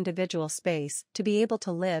enough individual space to be able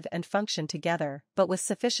to live and function together, but with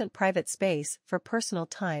sufficient private space for personal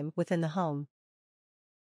time within the home.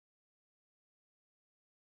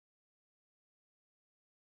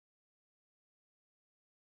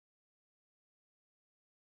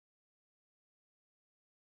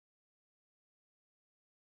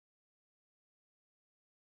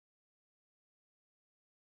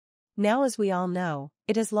 Now, as we all know,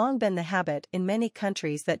 it has long been the habit in many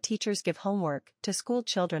countries that teachers give homework to school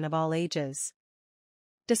children of all ages.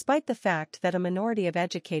 Despite the fact that a minority of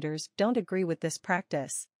educators don't agree with this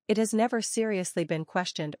practice, it has never seriously been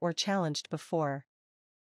questioned or challenged before.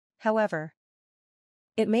 However,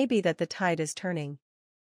 it may be that the tide is turning.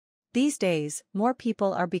 These days, more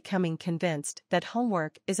people are becoming convinced that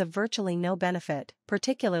homework is of virtually no benefit,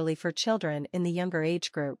 particularly for children in the younger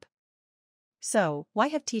age group. So, why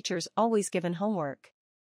have teachers always given homework?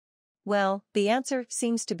 Well, the answer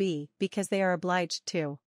seems to be because they are obliged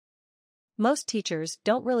to. Most teachers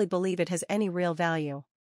don't really believe it has any real value.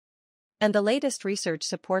 And the latest research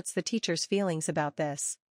supports the teachers' feelings about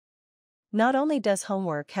this. Not only does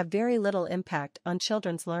homework have very little impact on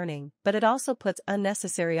children's learning, but it also puts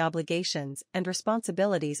unnecessary obligations and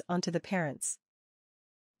responsibilities onto the parents.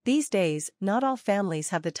 These days, not all families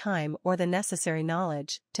have the time or the necessary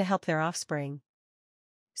knowledge to help their offspring.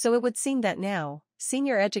 So it would seem that now,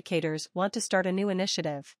 senior educators want to start a new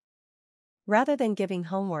initiative. Rather than giving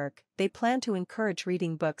homework, they plan to encourage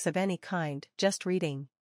reading books of any kind, just reading.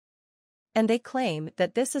 And they claim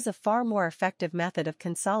that this is a far more effective method of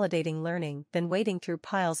consolidating learning than wading through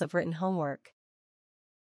piles of written homework.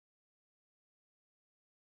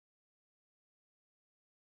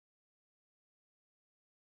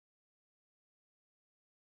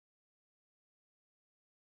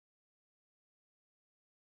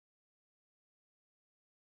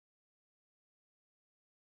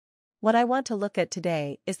 What I want to look at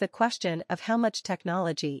today is the question of how much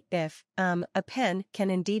technology, if, a pen can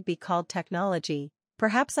indeed be called technology,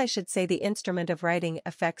 perhaps I should say the instrument of writing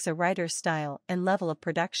affects a writer's style and level of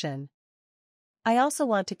production. I also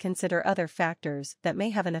want to consider other factors that may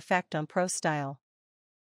have an effect on prose style,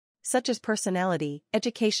 such as personality,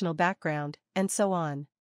 educational background, and so on.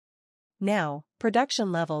 Now,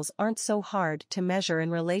 production levels aren't so hard to measure in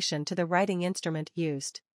relation to the writing instrument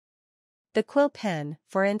used. The quill pen,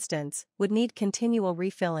 for instance, would need continual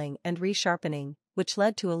refilling and resharpening, which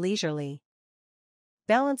led to a leisurely,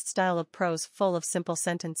 balanced style of prose full of simple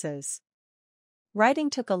sentences. Writing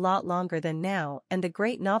took a lot longer than now, and the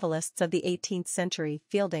great novelists of the 18th century,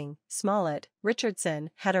 Fielding, Smollett, Richardson,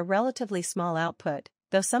 had a relatively small output,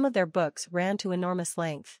 though some of their books ran to enormous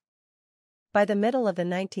length. By the middle of the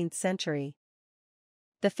 19th century,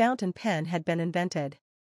 the fountain pen had been invented.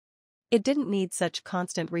 It didn't need such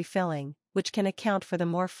constant refilling, which can account for the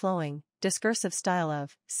more flowing, discursive style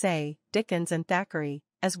of, say, Dickens and Thackeray,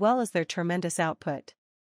 as well as their tremendous output.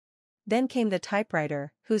 Then came the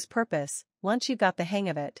typewriter, whose purpose, once you got the hang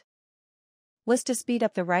of it, was to speed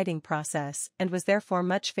up the writing process and was therefore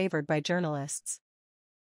much favored by journalists.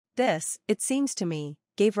 This, it seems to me,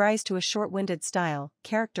 gave rise to a short-winded style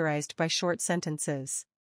characterized by short sentences.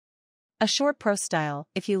 A short prose style,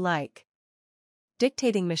 if you like.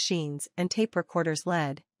 Dictating machines and tape recorders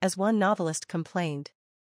led, as one novelist complained,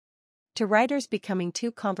 to writers becoming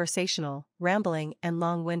too conversational, rambling, and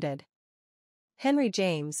long-winded. Henry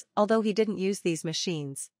James, although he didn't use these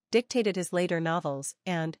machines, dictated his later novels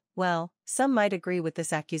and, well, some might agree with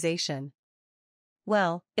this accusation.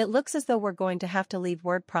 Well, it looks as though we're going to have to leave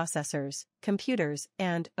word processors, computers,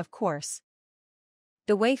 and, of course,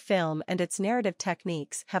 the way film and its narrative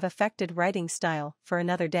techniques have affected writing style for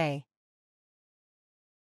another day.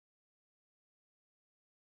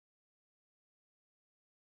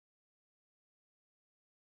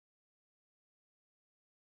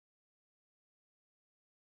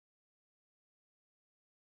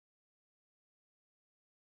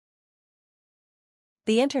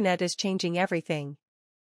 The internet is changing everything.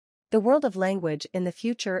 The world of language in the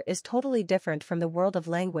future is totally different from the world of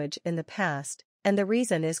language in the past, and the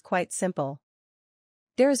reason is quite simple.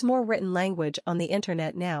 There is more written language on the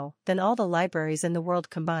internet now than all the libraries in the world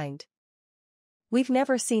combined. We've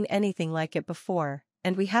never seen anything like it before,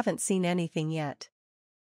 and we haven't seen anything yet.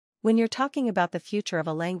 When you're talking about the future of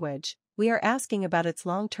a language, we are asking about its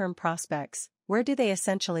long-term prospects. Where do they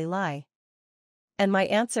essentially lie? And my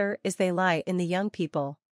answer is they lie in the young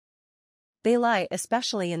people. They lie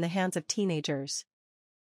especially in the hands of teenagers.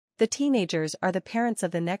 The teenagers are the parents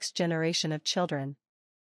of the next generation of children.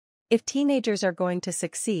 If teenagers are going to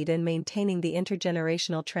succeed in maintaining the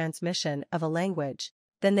intergenerational transmission of a language,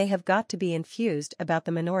 then they have got to be infused about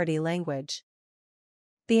the minority language.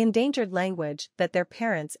 The endangered language that their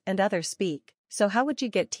parents and others speak. So how would you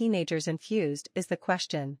get teenagers infused is the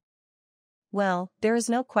question. Well, there is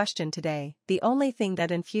no question today. The only thing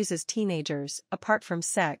that infuses teenagers, apart from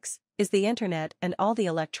sex, is the internet and all the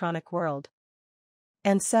electronic world.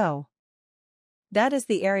 And so, that is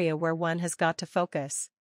the area where one has got to focus.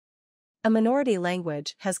 A minority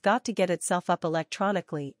language has got to get itself up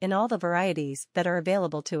electronically in all the varieties that are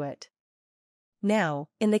available to it. Now,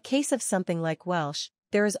 in the case of something like Welsh,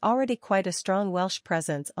 there is already quite a strong Welsh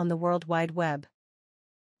presence on the World Wide Web.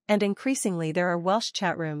 And increasingly there are Welsh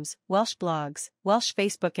chat rooms, Welsh blogs, Welsh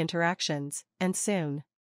Facebook interactions, and soon.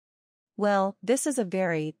 Well, this is a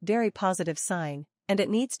very, very positive sign, and it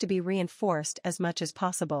needs to be reinforced as much as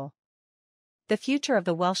possible. The future of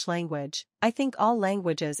the Welsh language, I think all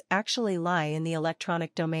languages actually lie in the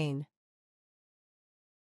electronic domain.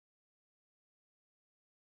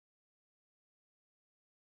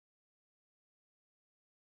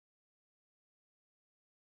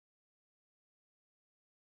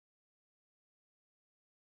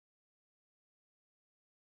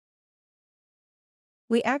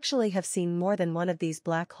 We actually have seen more than one of these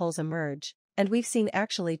black holes emerge, and we've seen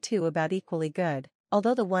actually two about equally good,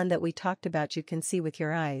 although the one that we talked about you can see with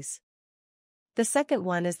your eyes. The second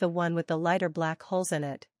one is the one with the lighter black holes in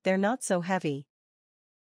it. They're not so heavy.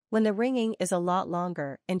 When the ringing is a lot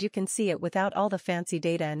longer and you can see it without all the fancy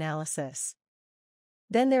data analysis.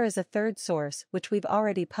 Then there is a third source which we've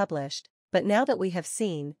already published, but now that we have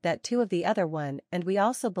seen that two of the other one, and we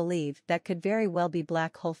also believe that could very well be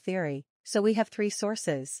black hole theory, so we have 3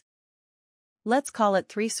 sources. Let's call it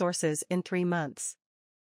 3 sources in 3 months.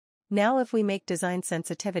 Now if we make design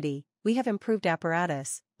sensitivity, we have improved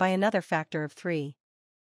apparatus by another factor of 3.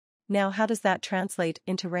 Now how does that translate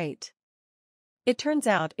into rate? It turns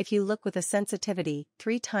out if you look with a sensitivity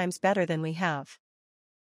 3 times better than we have,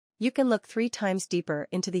 you can look 3 times deeper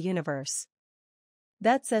into the universe.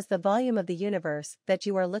 That says the volume of the universe that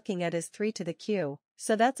you are looking at is 3 to the Q,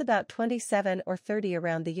 so that's about 27 or 30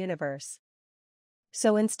 around the universe.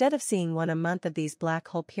 So instead of seeing one a month of these black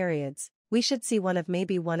hole periods, we should see one of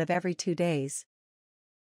maybe one of every 2 days.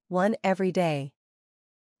 One every day.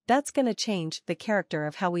 That's gonna change the character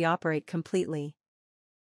of how we operate completely.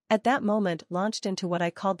 At that moment launched into what I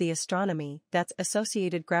called the astronomy, that's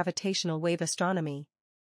associated gravitational wave astronomy.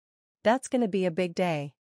 That's gonna be a big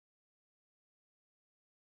day.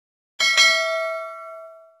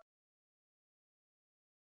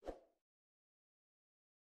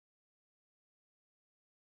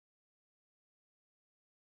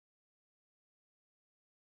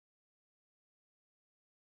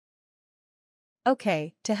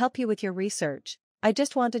 Okay, to help you with your research, I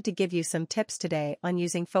just wanted to give you some tips today on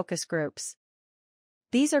using focus groups.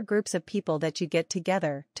 These are groups of people that you get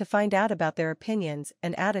together to find out about their opinions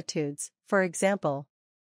and attitudes, for example,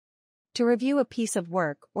 to review a piece of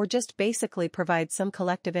work or just basically provide some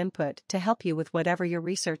collective input to help you with whatever you're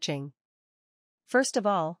researching. First of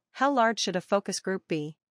all, how large should a focus group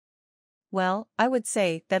be? Well, I would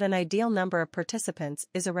say that an ideal number of participants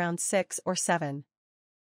is around 6 or 7.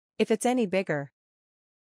 If it's any bigger,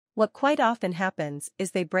 what quite often happens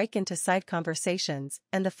is they break into side conversations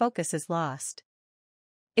and the focus is lost.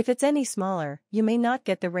 If it's any smaller, you may not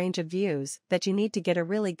get the range of views that you need to get a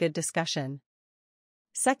really good discussion.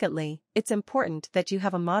 Secondly, it's important that you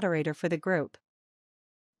have a moderator for the group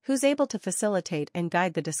who's able to facilitate and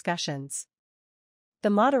guide the discussions. The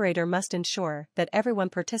moderator must ensure that everyone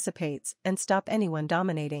participates and stop anyone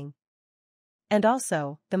dominating. And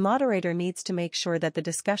also, the moderator needs to make sure that the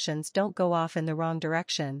discussions don't go off in the wrong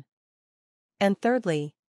direction. And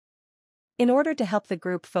thirdly, in order to help the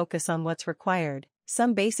group focus on what's required,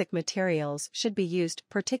 some basic materials should be used,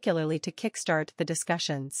 particularly to kickstart the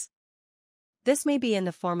discussions. This may be in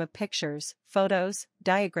the form of pictures, photos,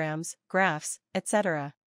 diagrams, graphs,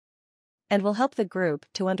 etc., and will help the group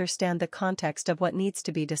to understand the context of what needs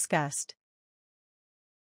to be discussed.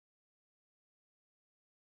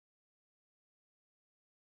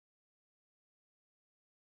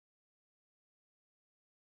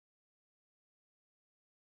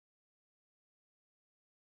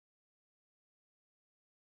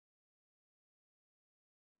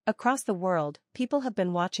 Across the world, people have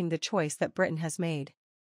been watching the choice that Britain has made.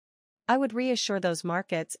 I would reassure those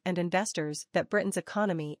markets and investors that Britain's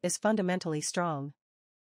economy is fundamentally strong.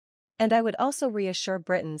 And I would also reassure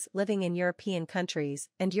Britons living in European countries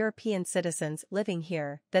and European citizens living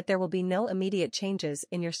here that there will be no immediate changes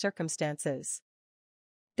in your circumstances.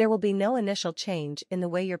 There will be no initial change in the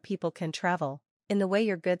way your people can travel, in the way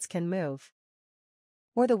your goods can move,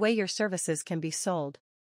 or the way your services can be sold.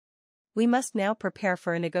 We must now prepare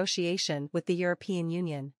for a negotiation with the European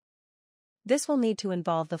Union. This will need to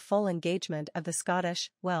involve the full engagement of the Scottish,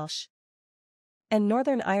 Welsh, and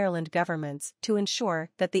Northern Ireland governments to ensure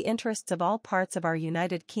that the interests of all parts of our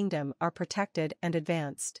United Kingdom are protected and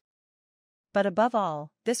advanced. But above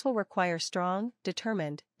all, this will require strong,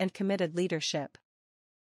 determined, and committed leadership.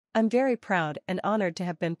 I'm very proud and honored to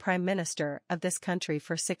have been Prime Minister of this country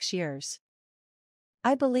for 6 years.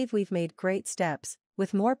 I believe we've made great steps,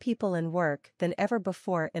 with more people in work than ever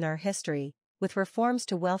before in our history, with reforms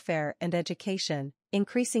to welfare and education,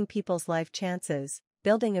 increasing people's life chances,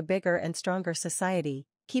 building a bigger and stronger society,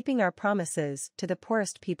 keeping our promises to the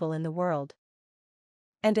poorest people in the world,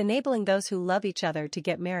 and enabling those who love each other to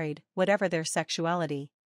get married, whatever their sexuality.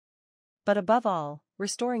 But above all,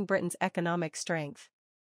 restoring Britain's economic strength.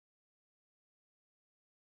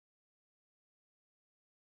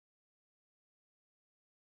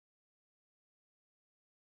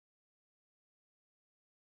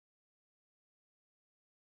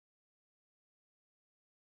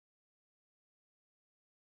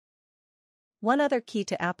 One other key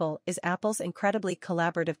to Apple is Apple's incredibly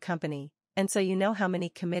collaborative company, and so you know how many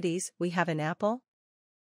committees we have in Apple?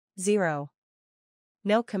 0.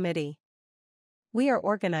 No committee. We are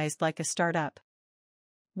organized like a startup.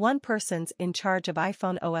 One person's in charge of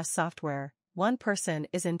iPhone OS software, one person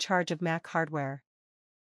is in charge of Mac hardware.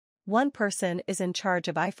 One person is in charge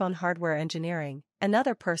of iPhone hardware engineering,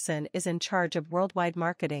 another person is in charge of worldwide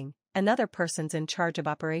marketing, another person's in charge of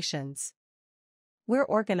operations. We're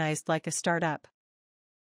organized like a startup.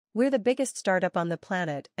 We're the biggest startup on the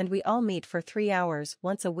planet and we all meet for 3 hours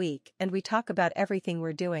once a week and we talk about everything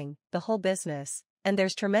we're doing, the whole business, and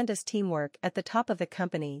there's tremendous teamwork at the top of the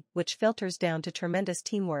company which filters down to tremendous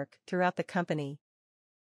teamwork throughout the company.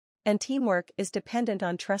 And teamwork is dependent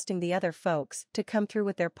on trusting the other folks to come through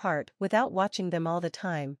with their part without watching them all the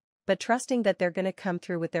time, but trusting that they're gonna come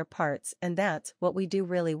through with their parts, and that's what we do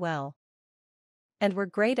really well. And we're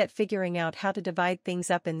great at figuring out how to divide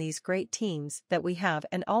things up in these great teams that we have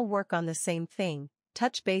and all work on the same thing,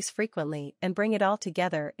 touch base frequently and bring it all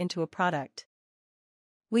together into a product.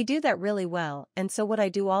 We do that really well, and so what I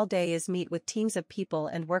do all day is meet with teams of people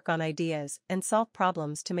and work on ideas and solve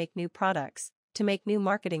problems to make new products, to make new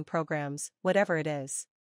marketing programs, whatever it is.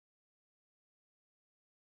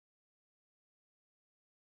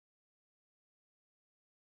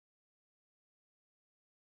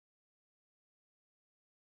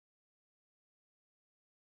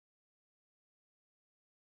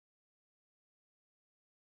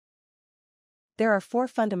 There are 4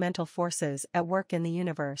 fundamental forces at work in the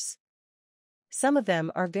universe. Some of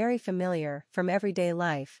them are very familiar from everyday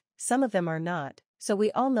life, some of them are not, so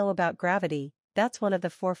we all know about gravity. That's one of the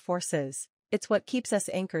 4 forces. It's what keeps us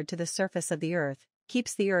anchored to the surface of the Earth,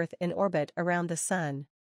 keeps the Earth in orbit around the Sun.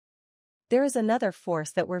 There is another force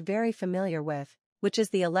that we're very familiar with, which is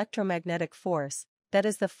the electromagnetic force. That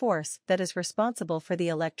is the force that is responsible for the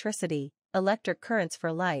electricity, electric currents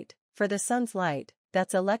for light, for the sun's light.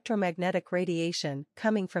 That's electromagnetic radiation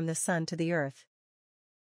coming from the sun to the Earth.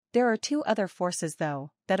 There are 2 other forces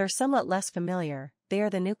though, that are somewhat less familiar. They are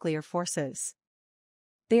the nuclear forces.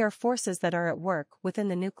 They are forces that are at work within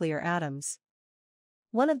the nuclear atoms.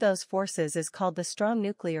 One of those forces is called the strong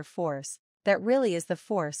nuclear force, that really is the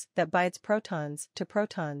force that binds protons to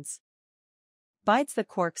protons. Binds the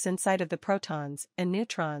quarks inside of the protons and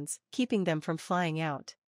neutrons, keeping them from flying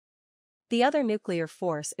out. The other nuclear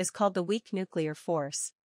force is called the weak nuclear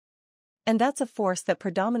force. And that's a force that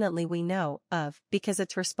predominantly we know of because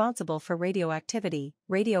it's responsible for radioactivity,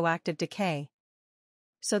 radioactive decay.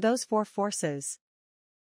 So those 4 forces: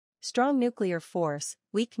 strong nuclear force,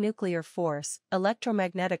 weak nuclear force,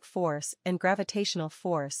 electromagnetic force, and gravitational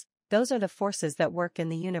force, those are the forces that work in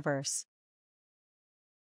the universe.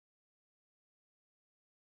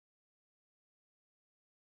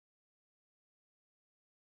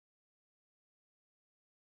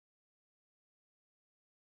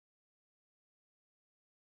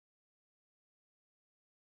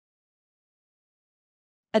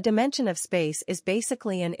 A dimension of space is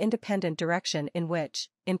basically an independent direction in which,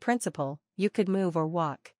 in principle, you could move or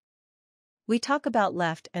walk. We talk about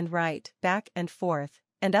left and right, back and forth,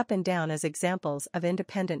 and up and down as examples of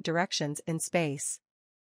independent directions in space.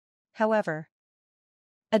 However,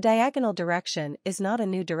 a diagonal direction is not a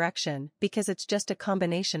new direction because it's just a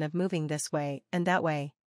combination of moving this way and that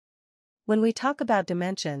way. When we talk about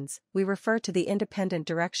dimensions, we refer to the independent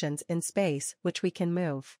directions in space which we can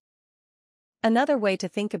move. Another way to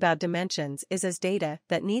think about dimensions is as data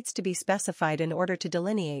that needs to be specified in order to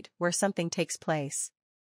delineate where something takes place.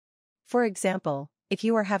 For example, if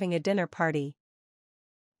you are having a dinner party,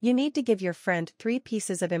 you need to give your friend 3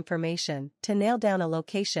 pieces of information to nail down a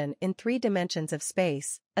location in 3 dimensions of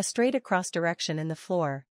space, a straight across direction in the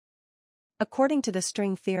floor. According to the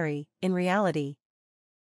string theory, in reality,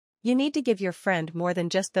 you need to give your friend more than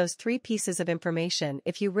just those 3 pieces of information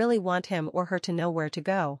if you really want him or her to know where to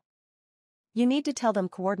go. You need to tell them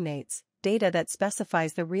coordinates, data that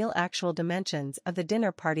specifies the real actual dimensions of the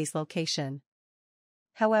dinner party's location.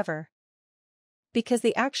 However, because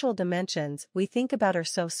the actual dimensions we think about are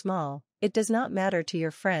so small, it does not matter to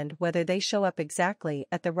your friend whether they show up exactly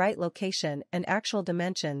at the right location and actual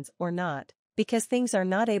dimensions or not, because things are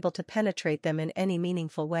not able to penetrate them in any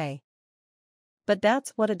meaningful way. But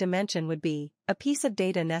that's what a dimension would be, a piece of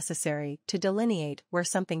data necessary to delineate where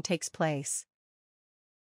something takes place.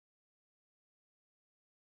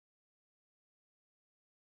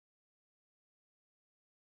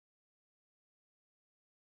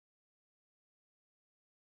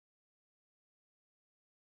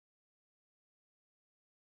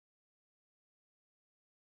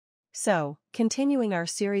 So, continuing our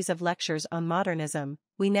series of lectures on modernism,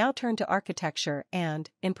 we now turn to architecture and,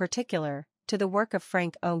 in particular, to the work of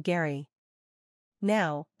Frank O. Gehry.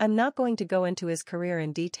 Now, I'm not going to go into his career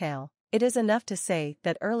in detail. It is enough to say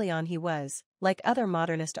that early on he was, like other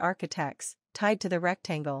modernist architects, tied to the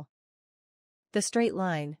rectangle, the straight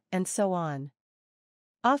line, and so on.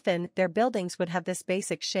 Often, their buildings would have this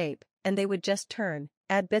basic shape, and they would just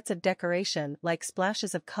add bits of decoration like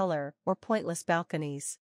splashes of color or pointless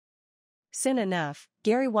balconies. Soon enough,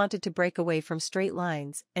 Gehry wanted to break away from straight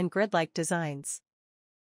lines and grid-like designs.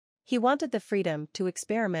 He wanted the freedom to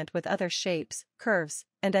experiment with other shapes, curves,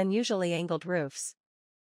 and unusually angled roofs.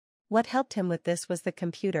 What helped him with this was the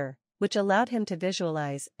computer, which allowed him to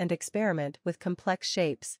visualize and experiment with complex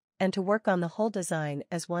shapes, and to work on the whole design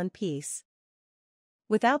as one piece,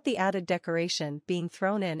 without the added decoration being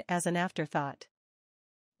thrown in as an afterthought.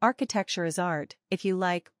 Architecture is art, if you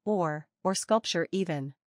like, or sculpture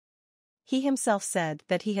even. He himself said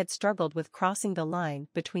that he had struggled with crossing the line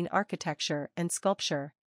between architecture and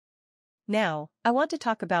sculpture. Now, I want to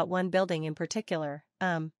talk about one building in particular,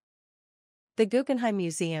 the Guggenheim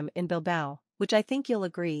Museum in Bilbao, which I think you'll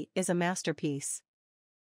agree is a masterpiece.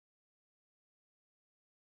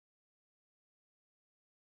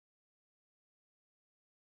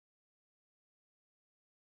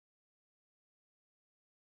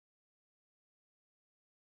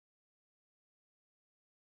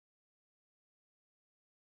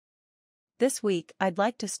 This week I'd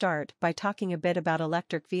like to start by talking a bit about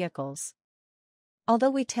electric vehicles. Although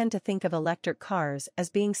we tend to think of electric cars as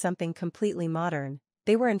being something completely modern,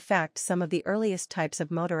 they were in fact some of the earliest types of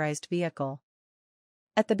motorized vehicle.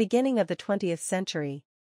 At the beginning of the 20th century,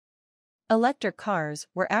 electric cars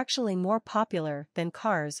were actually more popular than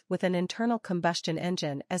cars with an internal combustion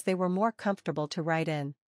engine as they were more comfortable to ride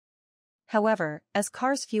in. However, as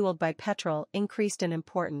cars fueled by petrol increased in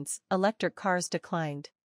importance, electric cars declined.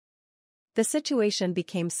 The situation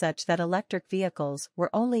became such that electric vehicles were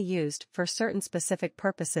only used for certain specific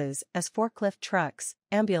purposes as forklift trucks,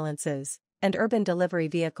 ambulances, and urban delivery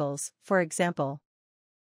vehicles, for example.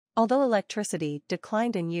 Although electricity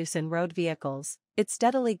declined in use in road vehicles, it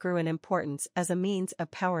steadily grew in importance as a means of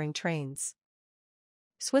powering trains.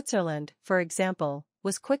 Switzerland, for example,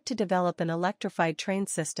 was quick to develop an electrified train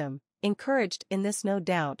system, encouraged in this no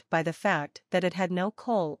doubt by the fact that it had no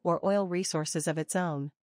coal or oil resources of its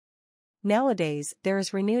own. Nowadays, there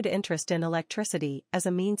is renewed interest in electricity as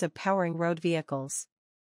a means of powering road vehicles.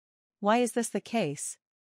 Why is this the case?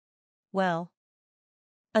 Well,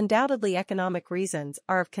 undoubtedly economic reasons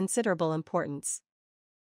are of considerable importance.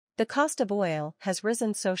 The cost of oil has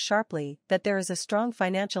risen so sharply that there is a strong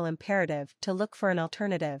financial imperative to look for an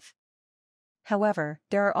alternative. However,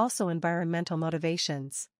 there are also environmental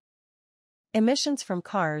motivations. Emissions from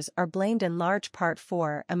cars are blamed in large part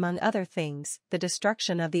for, among other things, the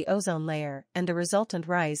destruction of the ozone layer and the resultant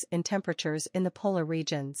rise in temperatures in the polar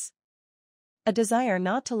regions. A desire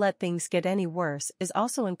not to let things get any worse is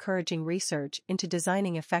also encouraging research into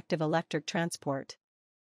designing effective electric transport.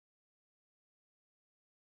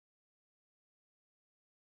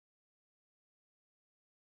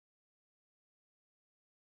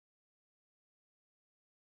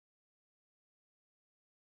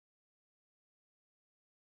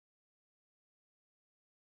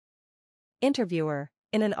 Interviewer,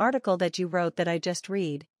 in an article that you wrote that I just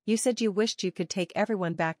read, you said you wished you could take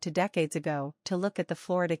everyone back to decades ago to look at the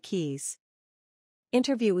Florida Keys.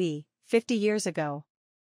 Interviewee, 50 years ago.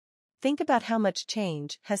 Think about how much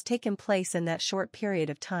change has taken place in that short period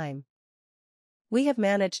of time. We have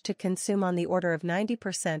managed to consume on the order of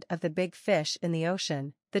 90% of the big fish in the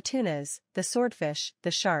ocean, the tunas, the swordfish,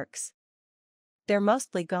 the sharks. They're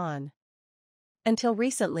mostly gone. Until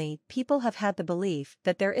recently, people have had the belief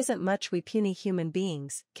that there isn't much we puny human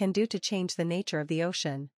beings can do to change the nature of the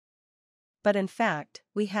ocean. But in fact,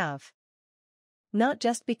 we have. Not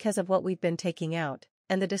just because of what we've been taking out,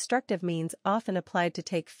 and the destructive means often applied to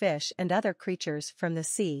take fish and other creatures from the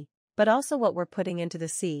sea, but also what we're putting into the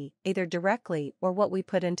sea, either directly or what we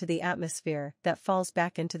put into the atmosphere that falls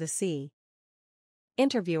back into the sea.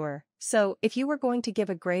 Interviewer, so if you were going to give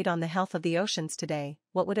a grade on the health of the oceans today,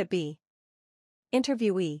 what would it be?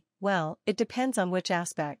 Interviewee, well, it depends on which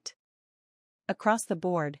aspect. Across the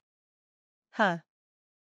board.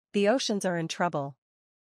 The oceans are in trouble.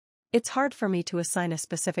 It's hard for me to assign a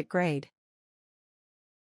specific grade.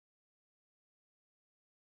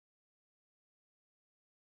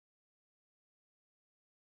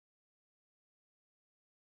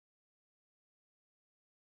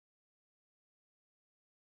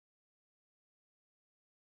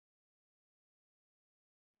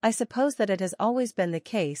 I suppose that it has always been the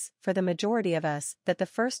case for the majority of us that the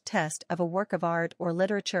first test of a work of art or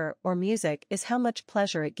literature or music is how much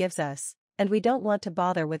pleasure it gives us, and we don't want to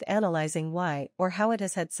bother with analyzing why or how it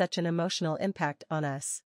has had such an emotional impact on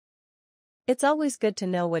us. It's always good to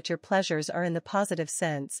know what your pleasures are in the positive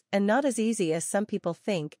sense, and not as easy as some people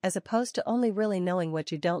think, as opposed to only really knowing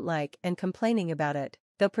what you don't like and complaining about it,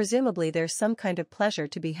 though presumably there's some kind of pleasure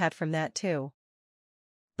to be had from that too.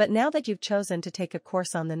 But now that you've chosen to take a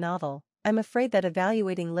course on the novel, I'm afraid that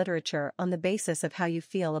evaluating literature on the basis of how you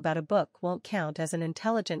feel about a book won't count as an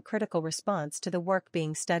intelligent critical response to the work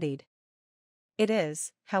being studied. It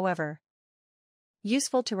is, however,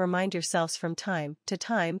 useful to remind yourselves from time to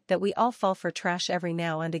time that we all fall for trash every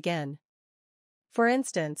now and again. For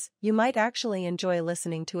instance, you might actually enjoy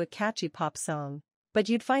listening to a catchy pop song, but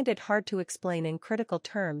you'd find it hard to explain in critical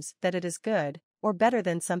terms that it is good, or better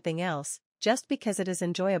than something else, just because it is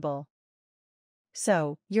enjoyable.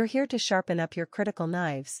 So, you're here to sharpen up your critical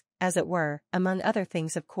knives, as it were, among other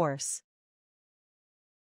things of course.